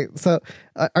 anyway, so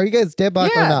are you guys Daebak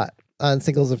or Yeah. not on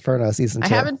Singles Inferno season 2? I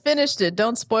haven't finished it.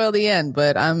 Don't spoil the end,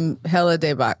 but I'm hella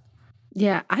Daebak.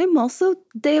 Yeah, I'm also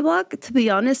Dayblock. To be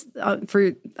honest, I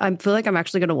feel like I'm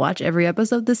actually going to watch every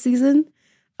episode this season.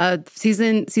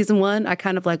 Season 1, I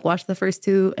kind of like watched the first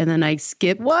 2, and then I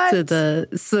skipped What? to the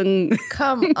Sung.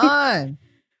 Come on.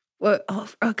 What? Oh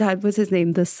God, what's his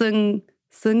name? The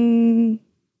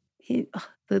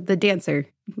the dancer,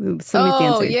 Sung's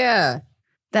dancer. yeah.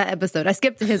 That episode. I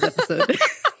skipped to his episode.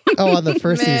 Oh, on the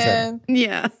first season. Man.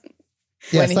 Yeah.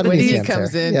 Yeah, when Sunny's he dancer.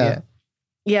 comes in, yeah.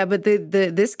 Yeah, but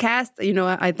this cast,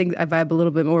 I think I vibe a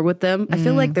little bit more with them. I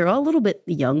feel like they're all a little bit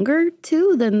younger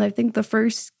too than I think the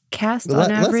first cast on Less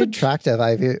average. attractive,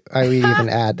 I would even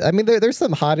add. I mean, there's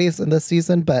some hotties in this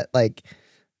season, but like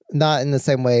not in the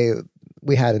same way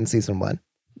we had in season 1.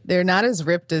 They're not as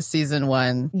ripped as season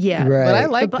 1. Yeah, Right. But I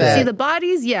like that. See the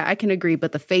bodies, yeah, I can agree,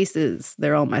 but the faces,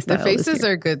 they're all my style. The faces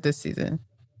are good this season.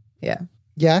 Yeah.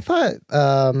 Yeah, I thought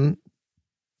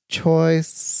Choi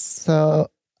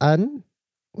So-un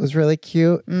was really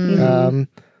cute. Mhm.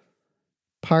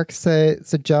 Park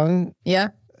Sejong Yeah.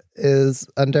 is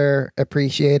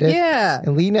underappreciated. Yeah.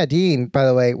 And Lee Nadine, by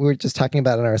the way, we were just talking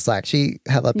about it in our Slack. She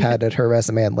hella padded her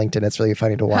resume on LinkedIn. It's really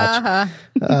funny to watch.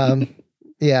 Haha.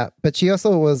 Yeah, but she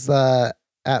also was at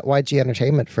YG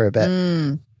Entertainment for a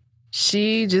bit.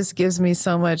 She just gives me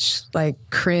so much like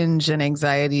cringe and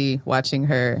anxiety watching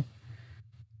her.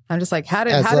 I'm just like, how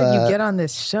did you get on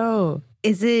this show?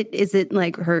 Is it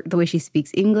like the way she speaks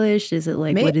English? Is it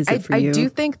like what is it for you? I do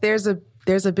think there's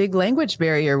a big language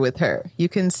barrier with her. You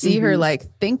can see her like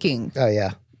thinking Oh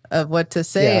yeah, of what to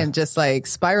say Yeah. and just like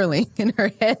spiraling in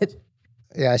her head.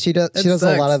 yeah. She does. That She does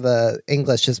a lot sucks. of the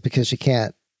English just because she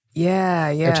can't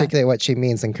Yeah. articulate what she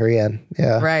means in Korean.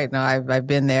 Yeah, Right. No, I've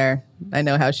been there. I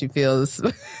know how she feels.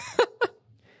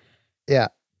 yeah.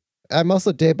 I'm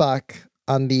also Daebak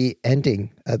on the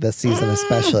ending of this season,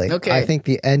 especially. Okay. I think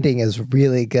the ending is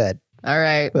really good All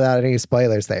right. without any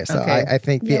spoilers there. So Okay. I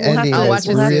think the Yeah, we'll have ending to- is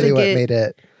we'll have to really what get- made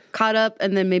it. Caught up,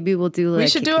 and then maybe we'll do like We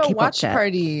should do a K-pop watch chat.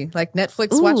 party, like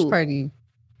Netflix watch Ooh. party.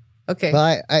 Okay.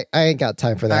 Well, I ain't got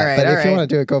time for that. All right, but all if you right. want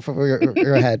to do it, go for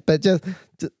your ahead. But just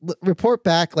report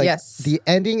back. Like Yes. the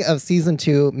ending of season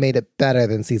 2 made it better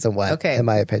than season 1. Okay. in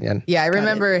my opinion. Yeah, I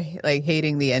remember like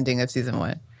hating the ending of season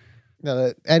 1. No,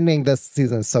 the ending this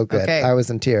season is so good. Okay. I was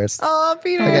in tears. Oh,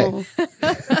 Peter. Okay.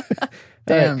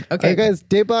 Damn. All right. Okay. Are you guys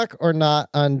Daebak or not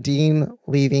on Dean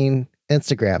leaving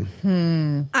Instagram?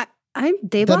 I'm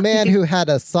Daebak. The man because- who had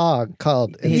a song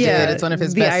called He did. Yeah, It's one of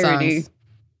his the best irony. songs.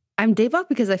 I'm Daebak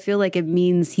because I feel like it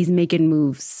means he's making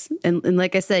moves, and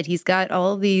like I said, he's got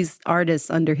all these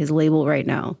artists under his label right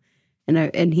now,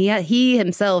 and he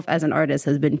himself as an artist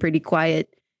has been pretty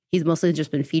quiet. He's mostly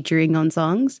just been featuring on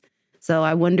songs, so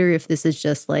I wonder if this is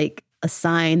just like a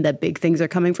sign that big things are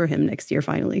coming for him next year.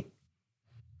 Finally,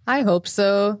 I hope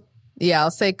so. Yeah, I'll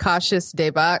say cautious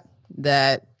Daebak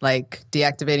that like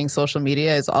deactivating social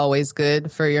media is always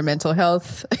good for your mental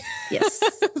health. yes.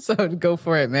 So go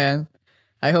for it, man.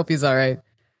 I hope he's all right.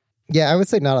 Yeah, I would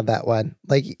say not on that one.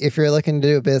 Like, if you're looking to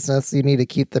do a business, you need to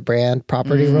keep the brand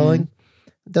property rolling.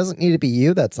 It doesn't need to be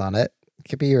you that's on it. It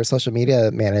could be your social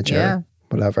media manager, Yeah.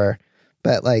 whatever.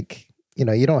 But like, you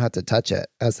don't have to touch it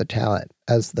as the talent,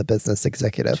 as the business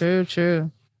executive.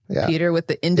 True. Yeah. Peter with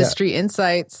the industry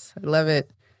insights. I love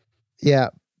it. Yeah.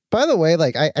 By the way,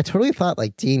 like I totally thought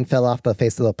like Dean fell off the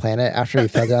face of the planet after he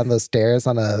fell down those stairs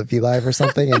on a V Live or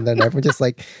something, and then everyone just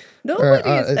like Nobody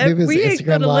is maybe it was we ain't Instagram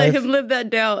gonna let Live. him live that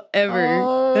down ever.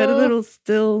 Oh. That little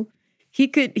still he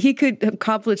could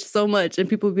accomplish so much and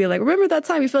people would be like, remember that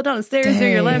time you fell down the stairs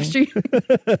during your live Dang. stream?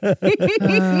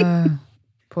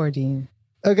 Poor Dean.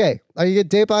 Okay, are you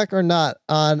Daybach or not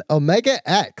on Omega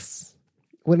X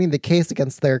winning the case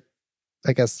against their,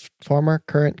 I guess,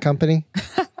 current company?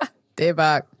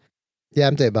 Daybach. Yeah,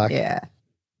 I'm Daybach. Yeah.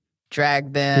 Drag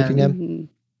Keeping them. him. Mhm.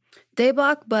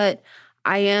 Daybach, but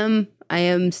I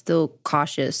am still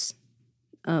cautious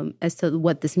as to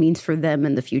what this means for them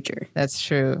in the future. That's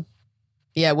true.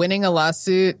 Yeah, winning a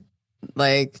lawsuit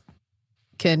like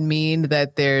can mean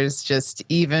that there's just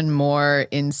even more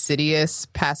insidious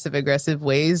passive aggressive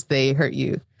ways they hurt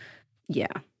you. Yeah.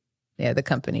 Yeah, the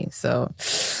company. So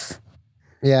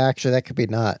Yeah, actually, that could be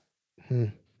not.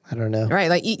 I don't know. right,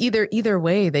 like either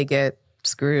way they get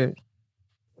screwed.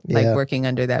 Like Yeah, working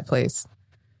under that place.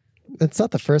 it's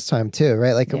not the first time too,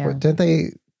 right? Like, Yeah. didn't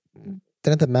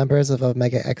the members of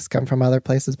Omega X come from other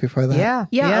places before that?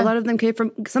 Yeah. A lot of them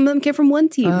some of them came from one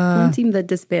team that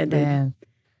disbanded. Man,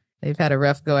 they've had a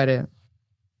rough go at it.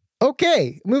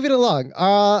 Okay, moving along.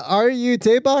 Are you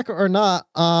Daybach or not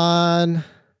on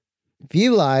V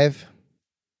Live?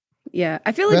 Yeah.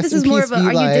 I feel like Rest this in is more peace, of a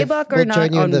are you V-Live. Daybach or We'll not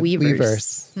join you in on the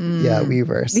Weavers? Yeah,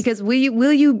 Weavers. Because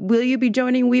will you be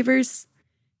joining Weavers?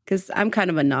 Because I'm kind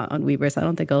of a not on Weavers. I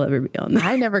don't think I'll ever be on that.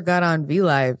 I never got on V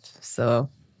Live, so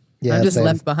yeah, I'm just same.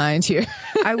 left behind here.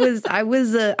 I was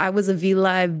a V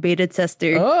Live beta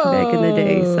tester back in the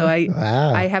day. So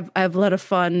Wow. I have a lot of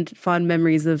fond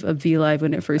memories of V Live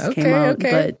when it first came Okay, out.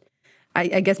 okay. But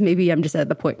I guess maybe I'm just at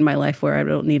the point in my life where I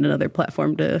don't need another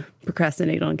platform to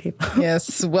procrastinate on K-pop.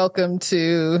 Yes, welcome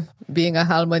to being a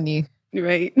Halmani.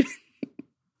 Right.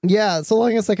 Yeah, so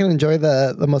long as I can enjoy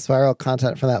the most viral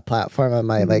content from that platform on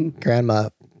my like grandma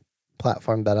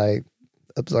platform that I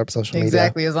absorb social media.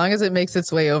 Exactly. As long as it makes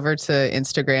its way over to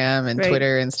Instagram and Right.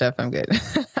 Twitter and stuff, I'm good.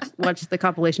 Watch the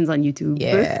compilations on YouTube.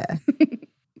 Yeah.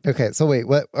 Okay, so wait,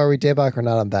 what are we Daybach or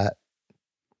not on that?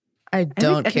 I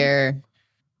don't think- care.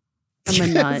 I'm a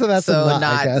not. So that's So a not,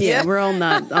 not, I guess. Yeah, we're all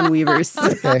not on Weavers.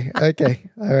 Okay,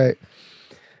 all right.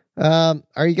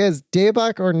 Are you guys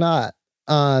Daybach or not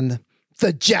on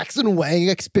the Jackson Wang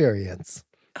Experience,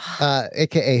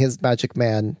 aka his Magic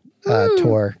Man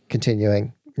tour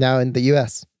continuing now in the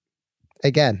U.S.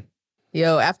 again?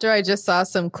 Yo, after I just saw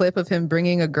some clip of him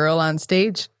bringing a girl on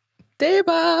stage,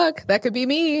 Daybach, that could be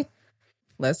me.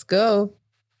 Let's go.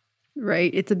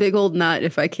 Right. It's a big old knot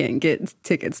if I can't get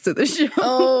tickets to the show.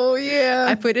 Oh, yeah.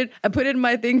 I put in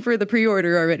my thing for the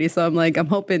pre-order already, so I'm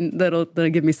hoping that'll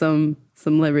give me some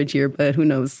leverage here, but who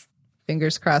knows?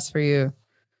 Fingers crossed for you.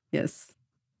 Yes.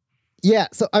 Yeah,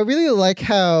 so I really like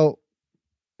how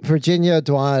Virginia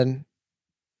Dwan,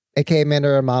 aka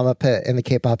Amanda Mama Pit in the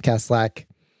K-pop cast Slack,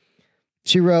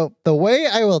 she wrote, "The way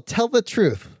I will tell the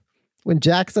truth when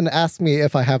Jackson asks me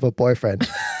if I have a boyfriend."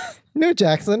 No,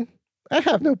 Jackson, I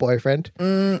have no boyfriend.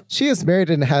 She is married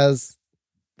and has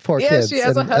 4 Yeah, kids she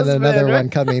has a and another husband, right? one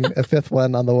coming, a 5th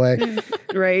one on the way.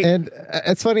 Right. And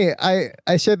it's funny,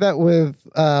 I shared that with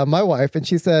my wife, and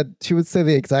she said she would say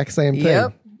the exact same thing.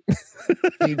 Yep.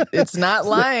 It's not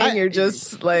lying. You're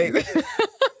just like...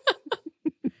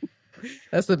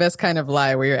 That's the best kind of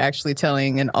lie where you're actually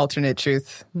telling an alternate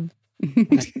truth.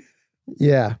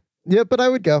 Yeah. Yeah, but I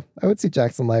would go. I would see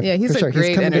Jackson live. Yeah, he's for a sure. great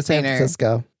He's coming to San entertainer.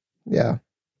 Francisco. Yeah.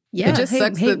 Yeah. It just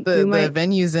sucks that the we might-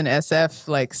 venues in SF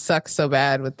like suck so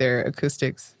bad with their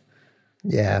acoustics.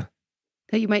 Yeah.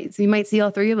 Hey, you might see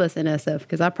all 3 of us in SF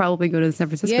because I'll probably go to the San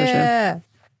Francisco show. Yeah,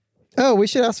 Oh, we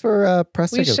should ask for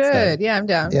press we tickets should. then. Yeah, I'm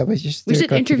down. Yeah, we should. We do a should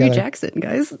group interview together. Jackson,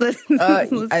 guys.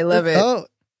 I love it. Oh,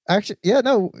 actually, yeah,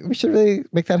 no, we should really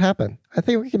make that happen. I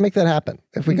think we can make that happen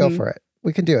if we go Mhm. for it.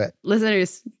 We can do it.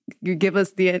 Listeners, you give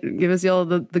us y'all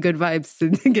the good vibes to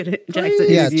get it. Jackson.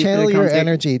 Yeah, interviewed for channel the your concert.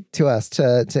 energy to us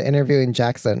to interviewing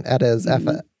Jackson at his San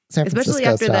Francisco Especially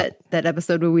after stop. that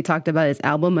episode where we talked about his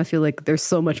album. I feel like there's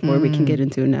so much more we can get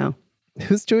into now.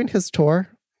 Who's doing his tour?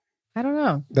 I don't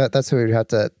know. That's who we'd have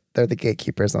to. They're the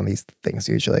gatekeepers on these things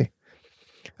usually.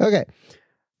 Okay,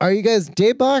 are you guys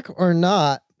Daybach or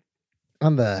not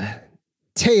on the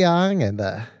Taeyong and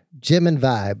the Jimin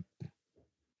vibe?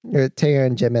 Or Taeyong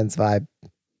and Jimin's vibe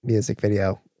music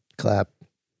video collab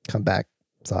comeback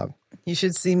song. You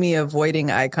should see me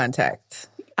avoiding eye contact.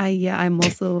 I'm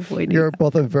also avoiding. You're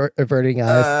both averting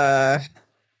eyes.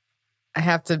 I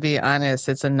have to be honest,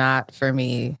 it's a not for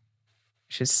me.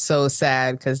 Which is so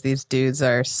sad because these dudes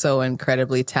are so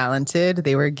incredibly talented.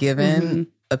 They were given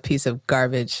a piece of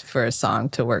garbage for a song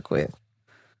to work with.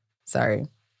 Sorry.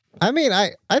 I mean,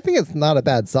 I think it's not a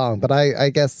bad song, but I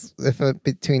guess if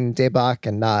between Daebak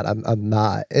and not, I'm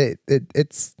not.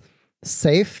 It's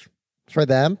safe for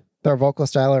them, their vocal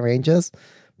style and ranges.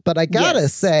 But I gotta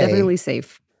Yes, say, definitely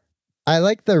safe. I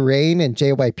like the Rain and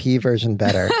JYP version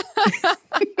better.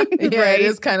 Yeah, Right? it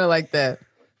is kind of like that.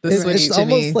 The switch It's to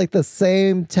almost me. like the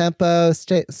same tempo,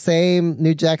 same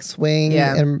New Jack Swing,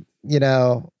 Yeah. and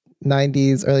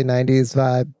 90s, early 90s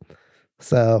vibe.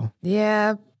 So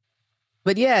Yeah.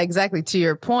 But yeah, exactly. To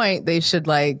your point, they should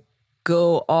like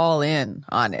go all in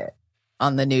on it,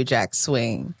 on the New Jack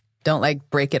Swing. Don't like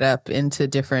break it up into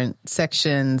different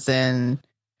sections. And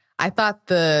I thought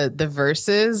the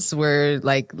verses were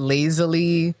like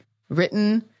lazily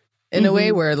written in a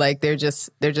way where like they're just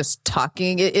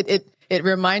talking. It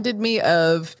reminded me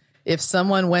of if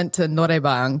someone went to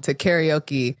Norebang to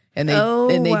karaoke and they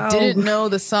wow. didn't know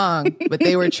the song, but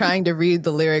they were trying to read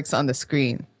the lyrics on the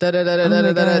screen.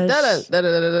 gosh.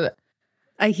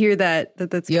 I hear that.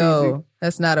 That's crazy. Yo,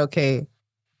 that's not okay.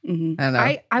 Mhm. I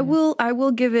know. I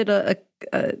will give it a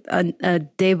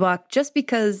Daebak just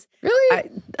because Really?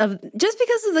 just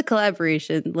because of the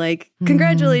collaboration. Like,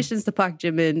 congratulations to Park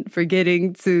Jimin for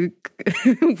getting to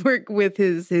work with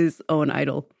his own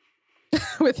idol.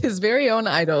 With his very own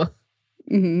idol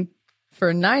Hmm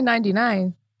for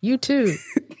 $9.99. You too.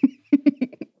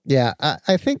 yeah,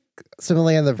 I think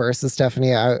similarly in the verses,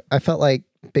 Stephanie, I felt like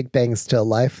Big Bang Still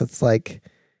Life. It's like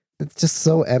it's just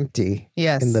so empty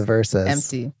Yes. in the verses.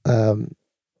 Empty.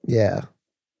 Yeah.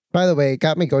 By the way, it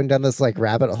got me going down this like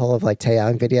rabbit hole of like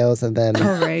Taeyang videos, and then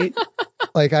All right.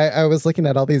 like I was looking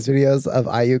at all these videos of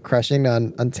IU crushing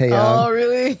on Taeyang Oh,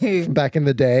 really? back in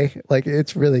the day. Like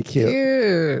it's really cute.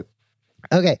 Cute.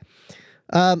 Okay.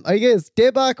 Are you guys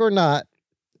Daebak or not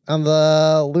on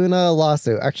the Luna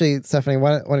lawsuit? Actually, Stephanie,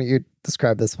 why don't you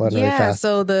describe this one really Yeah, fast?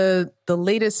 so the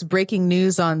latest breaking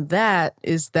news on that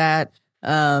is that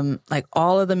like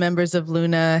all of the members of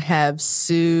Luna have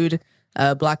sued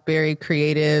BlackBerry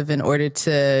Creative in order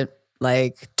to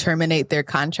like terminate their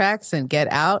contracts and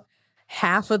get out.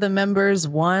 Half of the members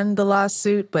won the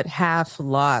lawsuit, but half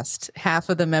lost. Half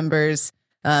of the members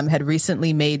had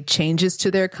recently made changes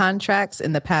to their contracts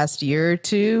in the past year or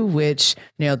two, which,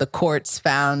 the courts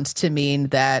found to mean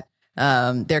that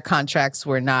their contracts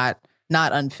were not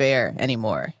unfair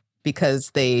anymore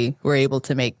because they were able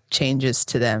to make changes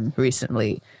to them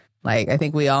recently. Like, I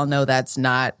think we all know that's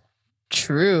not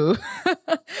true,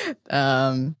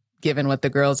 given what the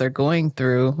girls are going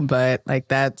through, but like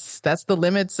that's the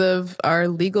limits of our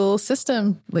legal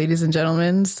system, ladies and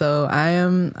gentlemen. So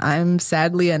I'm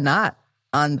sadly a not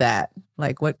on that.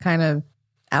 Like, what kind of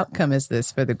outcome is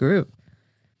this for the group?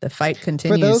 The fight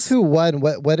continues. For those who won,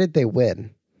 what did they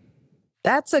win?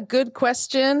 That's a good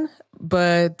question,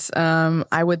 but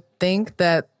I would think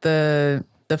that the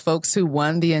folks who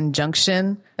won the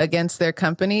injunction against their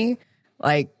company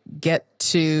like get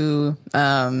to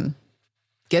come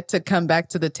back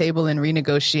to the table and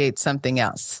renegotiate something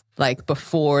else, like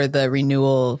before the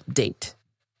renewal date.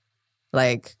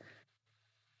 Like,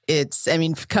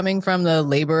 coming from the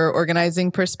labor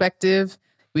organizing perspective,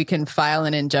 we can file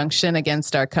an injunction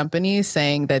against our company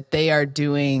saying that they are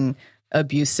doing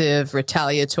abusive,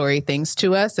 retaliatory things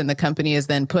to us. And the company is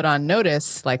then put on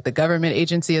notice, like the government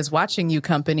agency is watching you,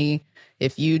 company.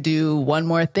 If you do one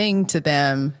more thing to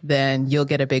them, then you'll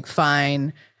get a big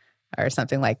fine or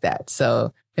something like that.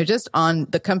 So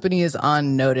the company is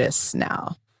on notice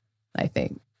now, I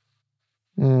think.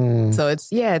 So it's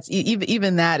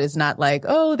even that is not like,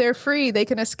 oh, they're free, they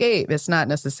can escape. It's not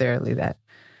necessarily that.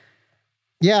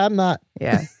 Yeah, I'm not.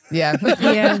 Yeah. Yeah.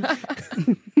 Yeah.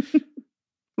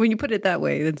 When you put it that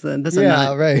way, that's a Yeah,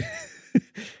 not. right.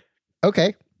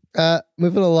 Okay.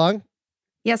 Moving along.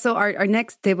 Yeah, so our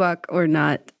next Daebak or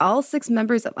not, all 6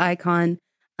 members of iKON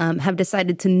have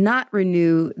decided to not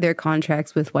renew their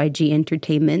contracts with YG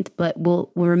Entertainment, but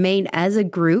will remain as a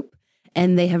group.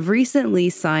 And they have recently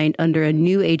signed under a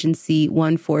new agency,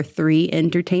 143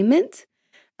 Entertainment,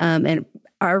 and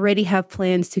already have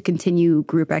plans to continue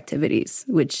group activities,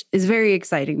 which is very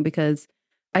exciting because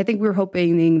I think we're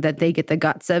hoping that they get the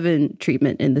GOT7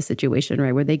 treatment in the situation,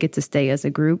 right? Where they get to stay as a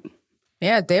group.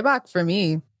 Yeah, Daebak for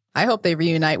me. I hope they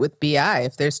reunite with BI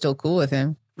if they're still cool with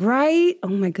him. Right? Oh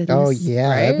my goodness. Oh yeah,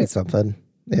 that'd be Right? something.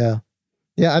 Yeah.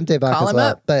 Yeah, I'm Daebak Call as him well.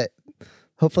 up. But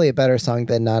hopefully a better song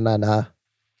than Na Na Na.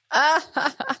 I'm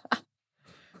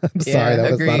sorry,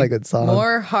 that was not a good song.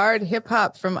 More hard hip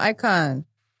hop from iKON.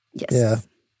 Yes. Yeah.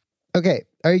 Okay.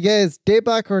 Are you guys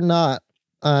Daebak or not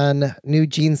on New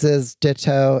Jeans'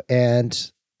 Ditto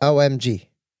and OMG?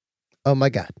 Oh my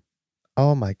God.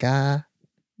 Oh my God.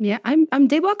 Yeah, I'm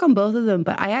Daebak on both of them,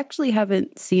 but I actually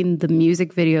haven't seen the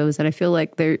music videos, and I feel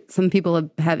like some people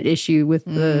have an issue with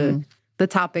the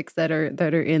topics that are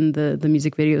in the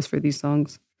music videos for these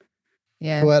songs.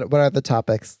 Yeah. What are the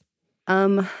topics?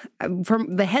 From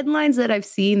the headlines that I've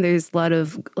seen, there's a lot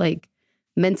of like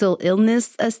mental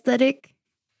illness aesthetic.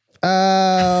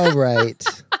 Oh, right.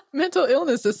 Mental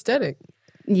illness aesthetic.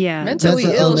 Yeah, Mentally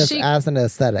Mental ill illness chic. as an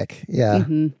aesthetic. Yeah.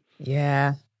 Mhm.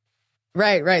 Yeah.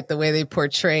 Right. The way they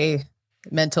portray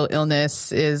mental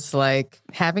illness is like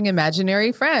having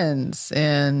imaginary friends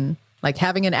and like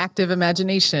having an active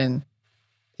imagination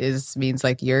means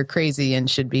like you're crazy and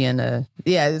should be in a,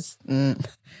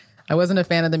 I wasn't a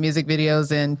fan of the music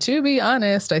videos. And to be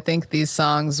honest, I think these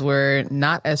songs were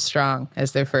not as strong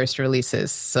as their first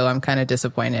releases. So I'm kind of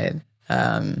disappointed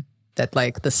that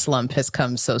like the slump has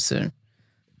come so soon.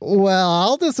 Well,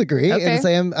 I'll disagree Okay. and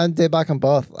say I'm Daebak on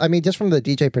both. I mean, just from the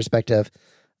DJ perspective,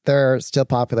 they're still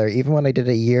popular. Even when I did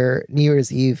a New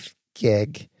Year's Eve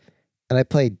gig and I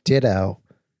played Ditto,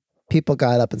 people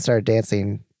got up and started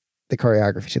dancing the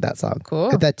choreography to that song.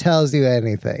 Cool. If that tells you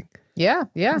anything. Yeah.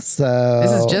 So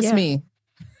This is just Yeah. me.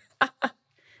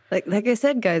 Like I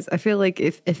said, guys, I feel like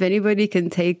if anybody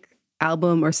can take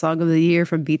album or song of the year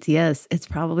from BTS, it's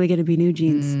probably going to be New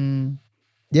Jeans.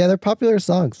 yeah, they're popular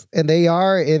songs, and they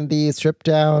are in the stripped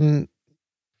down.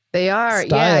 They are. Yeah,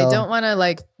 Style. I don't want to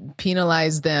like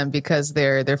penalize them because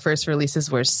their first releases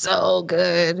were so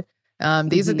good.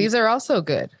 These are also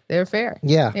good. They're fair.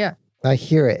 Yeah, Yeah. I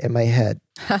hear it in my head.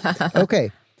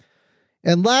 Okay,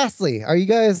 and lastly, are you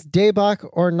guys Daebak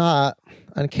or not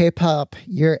on K-pop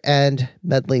year-end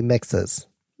medley mixes?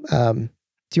 Do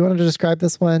you want to describe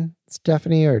this one,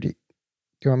 Stephanie, or do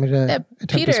you want me to? Yeah,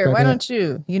 attempt Peter, describing why it? don't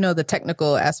you? You know the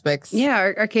technical aspects.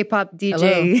 Yeah, our K-pop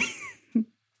DJ.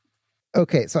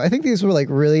 Okay, so I think these were like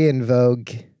really in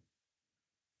vogue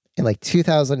in like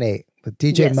 2008 with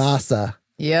DJ Yes. Masa.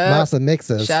 Yeah. Masa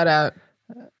mixes. Shout out.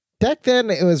 Back then,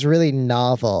 it was really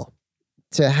novel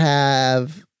to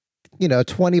have,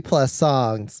 20 plus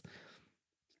songs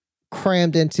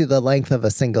crammed into the length of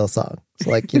a single song.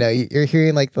 So like, you're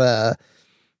hearing like the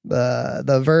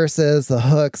verses, the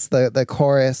hooks, the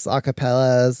chorus,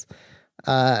 acapellas,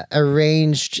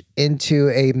 arranged into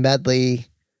a medley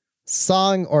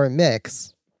song or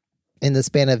mix in the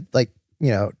span of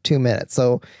 2 minutes.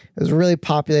 So it was really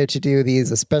popular to do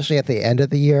these, especially at the end of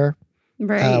the year,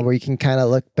 Right. where you can kind of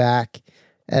look back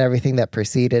at everything that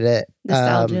preceded it.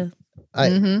 Nostalgia.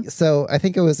 So I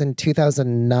think it was in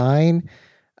 2009.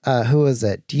 Who was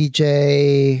it?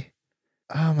 DJ.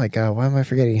 Oh my God, why am I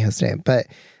forgetting his name? But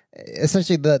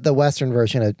essentially the Western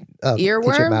version of DJ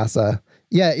Earworm? Masa.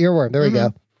 Yeah, Earworm. There we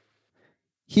go.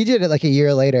 He did it like a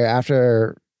year later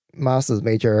after Masa's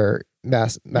major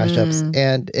mashups,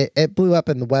 and it blew up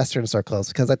in the Western circles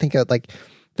because I think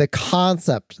the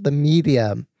concept, the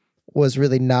medium, was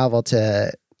really novel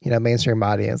to mainstream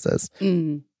audiences.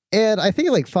 Mm. And I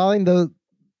think following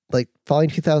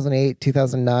 2008,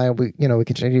 2009, we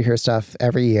continue to hear stuff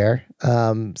every year.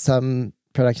 Some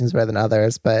productions better than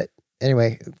others, but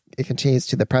anyway, it continues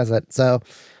to the present. So,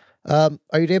 are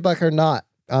you Daebak or not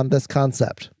on this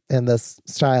concept and this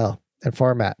style and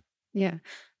format? Yeah.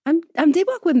 I'm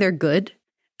Daebak when they're good.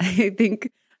 I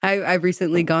think I've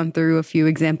recently gone through a few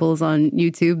examples on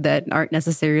YouTube that aren't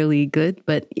necessarily good,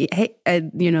 but hey,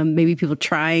 maybe people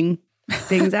trying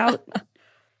things out.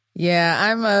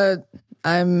 Yeah,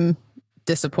 I'm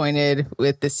disappointed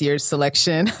with this year's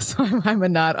selection. So I'm a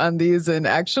not on these. And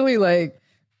actually, like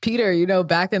Peter,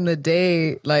 back in the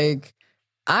day, like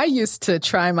I used to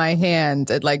try my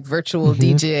hand at like virtual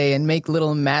DJ and make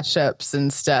little mashups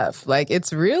and stuff. Like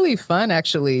it's really fun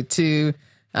actually to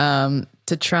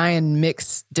try and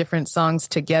mix different songs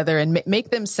together and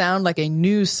make them sound like a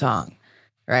new song.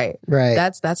 Right. Right.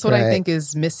 That's what I Right. think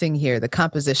is missing here. The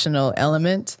compositional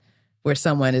element where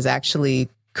someone is actually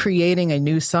creating a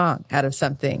new song out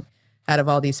of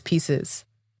all these pieces.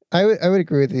 I would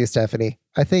agree with you, Stephanie.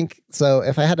 I think so.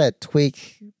 If I had to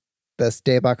tweak this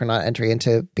Daebak or not entry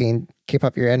into being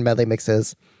K-pop year-end medley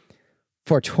mixes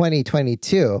for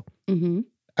 2022, Mm-hmm.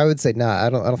 I would say no. I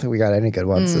don't think we got any good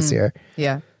ones this year.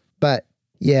 Yeah. But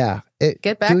yeah,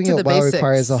 Get back doing to it the well basics.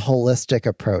 requires a holistic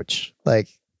approach. Like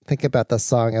think about the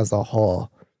song as a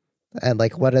whole, and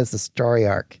like what is the story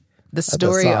arc? The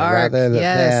story song, arc. rather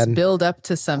Yes. than, Build up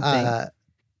to something.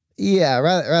 Yeah,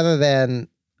 rather than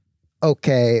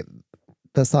okay,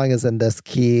 the song is in this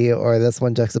key or this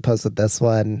one juxtaposed with this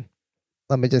one.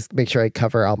 Let me just make sure I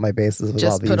cover all my bases with all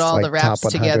Just these put all like, the raps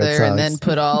top 100 together songs. and then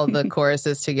put all the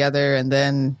choruses together and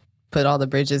then put all the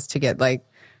bridges together. Like,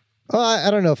 Well, I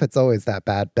don't know if it's always that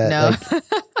bad, but no. like,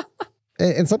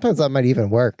 And sometimes that might even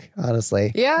work,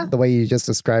 honestly. Yeah. The way you just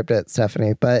described it,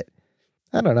 Stephanie. But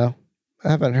I don't know. I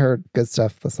haven't heard good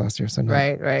stuff this last year. So no.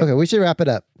 Right. Okay, we should wrap it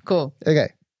up. Cool. Okay.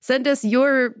 Send us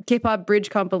your K-pop bridge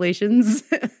compilations.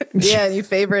 Yeah, your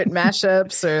favorite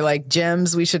mashups or like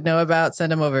gems we should know about,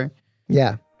 send them over.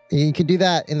 Yeah. You can do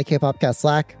that in the K-Popcast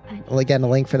Slack. Well, again, a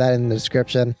link for that in the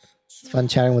description. It's fun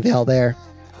chatting with y'all there.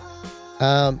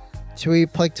 Should we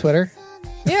plug Twitter?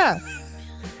 Yeah.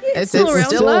 It's still around.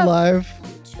 still up. alive.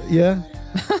 Yeah.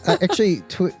 Actually,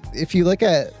 if you look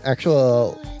at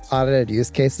actual audited use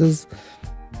cases,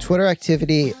 Twitter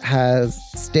activity has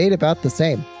stayed about the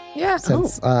same Yeah.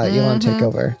 since Elon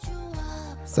takeover.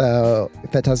 So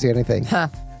if that tells you anything. Huh.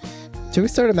 Should we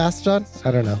start a Mastodon?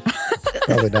 I don't know.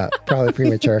 Probably not. Probably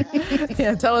premature.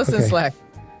 Yeah, tell us in Okay. Slack.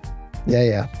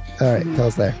 Yeah. All right. Tell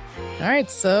us there. All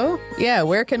right, so yeah,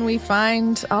 where can we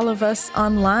find all of us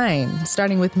online?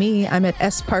 Starting with me, I'm at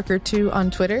sparker2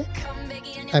 on Twitter.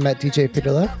 I'm at DJ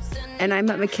Peter Love. And I'm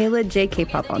at Michaela J.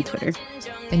 K-pop on Twitter.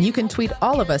 And you can tweet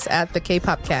all of us at the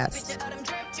K-Pop Cast.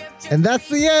 And that's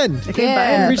the end. Okay, Yeah.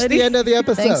 bye, We've reached the end of the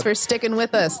episode. Thanks for sticking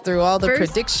with us through all the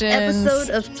First predictions. episode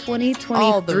of 2023,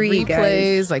 all the replays.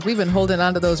 guys. Like, we've been holding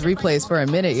on to those replays for a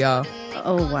minute, y'all.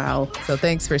 Oh, wow. So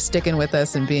thanks for sticking with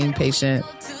us and being patient.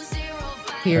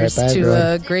 Here's All right, bye, to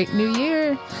everyone. a great new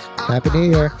year. Happy New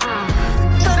Year.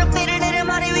 토록비를 내려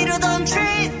머리 위로 don't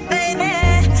trip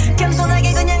baby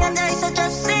겸손하게 그냥 앉아있어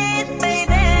just sit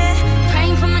baby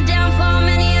praying for my downfall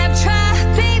many I've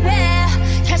tried baby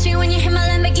catch me when you hit my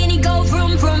Lamborghini go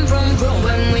vroom vroom vroom vroom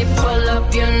when we pull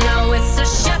up you know it's a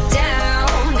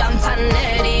shutdown 간판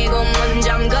내리고 문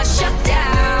잠가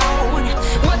shutdown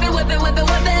whip it whip it whip it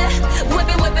whip it whip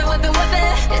it whip it whip it whip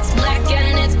it it's black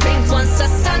and it's pink once the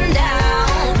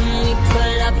sundown we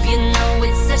pull up you know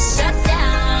it's a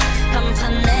shutdown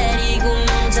간판 내리고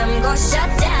문 잠궈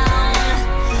shutdown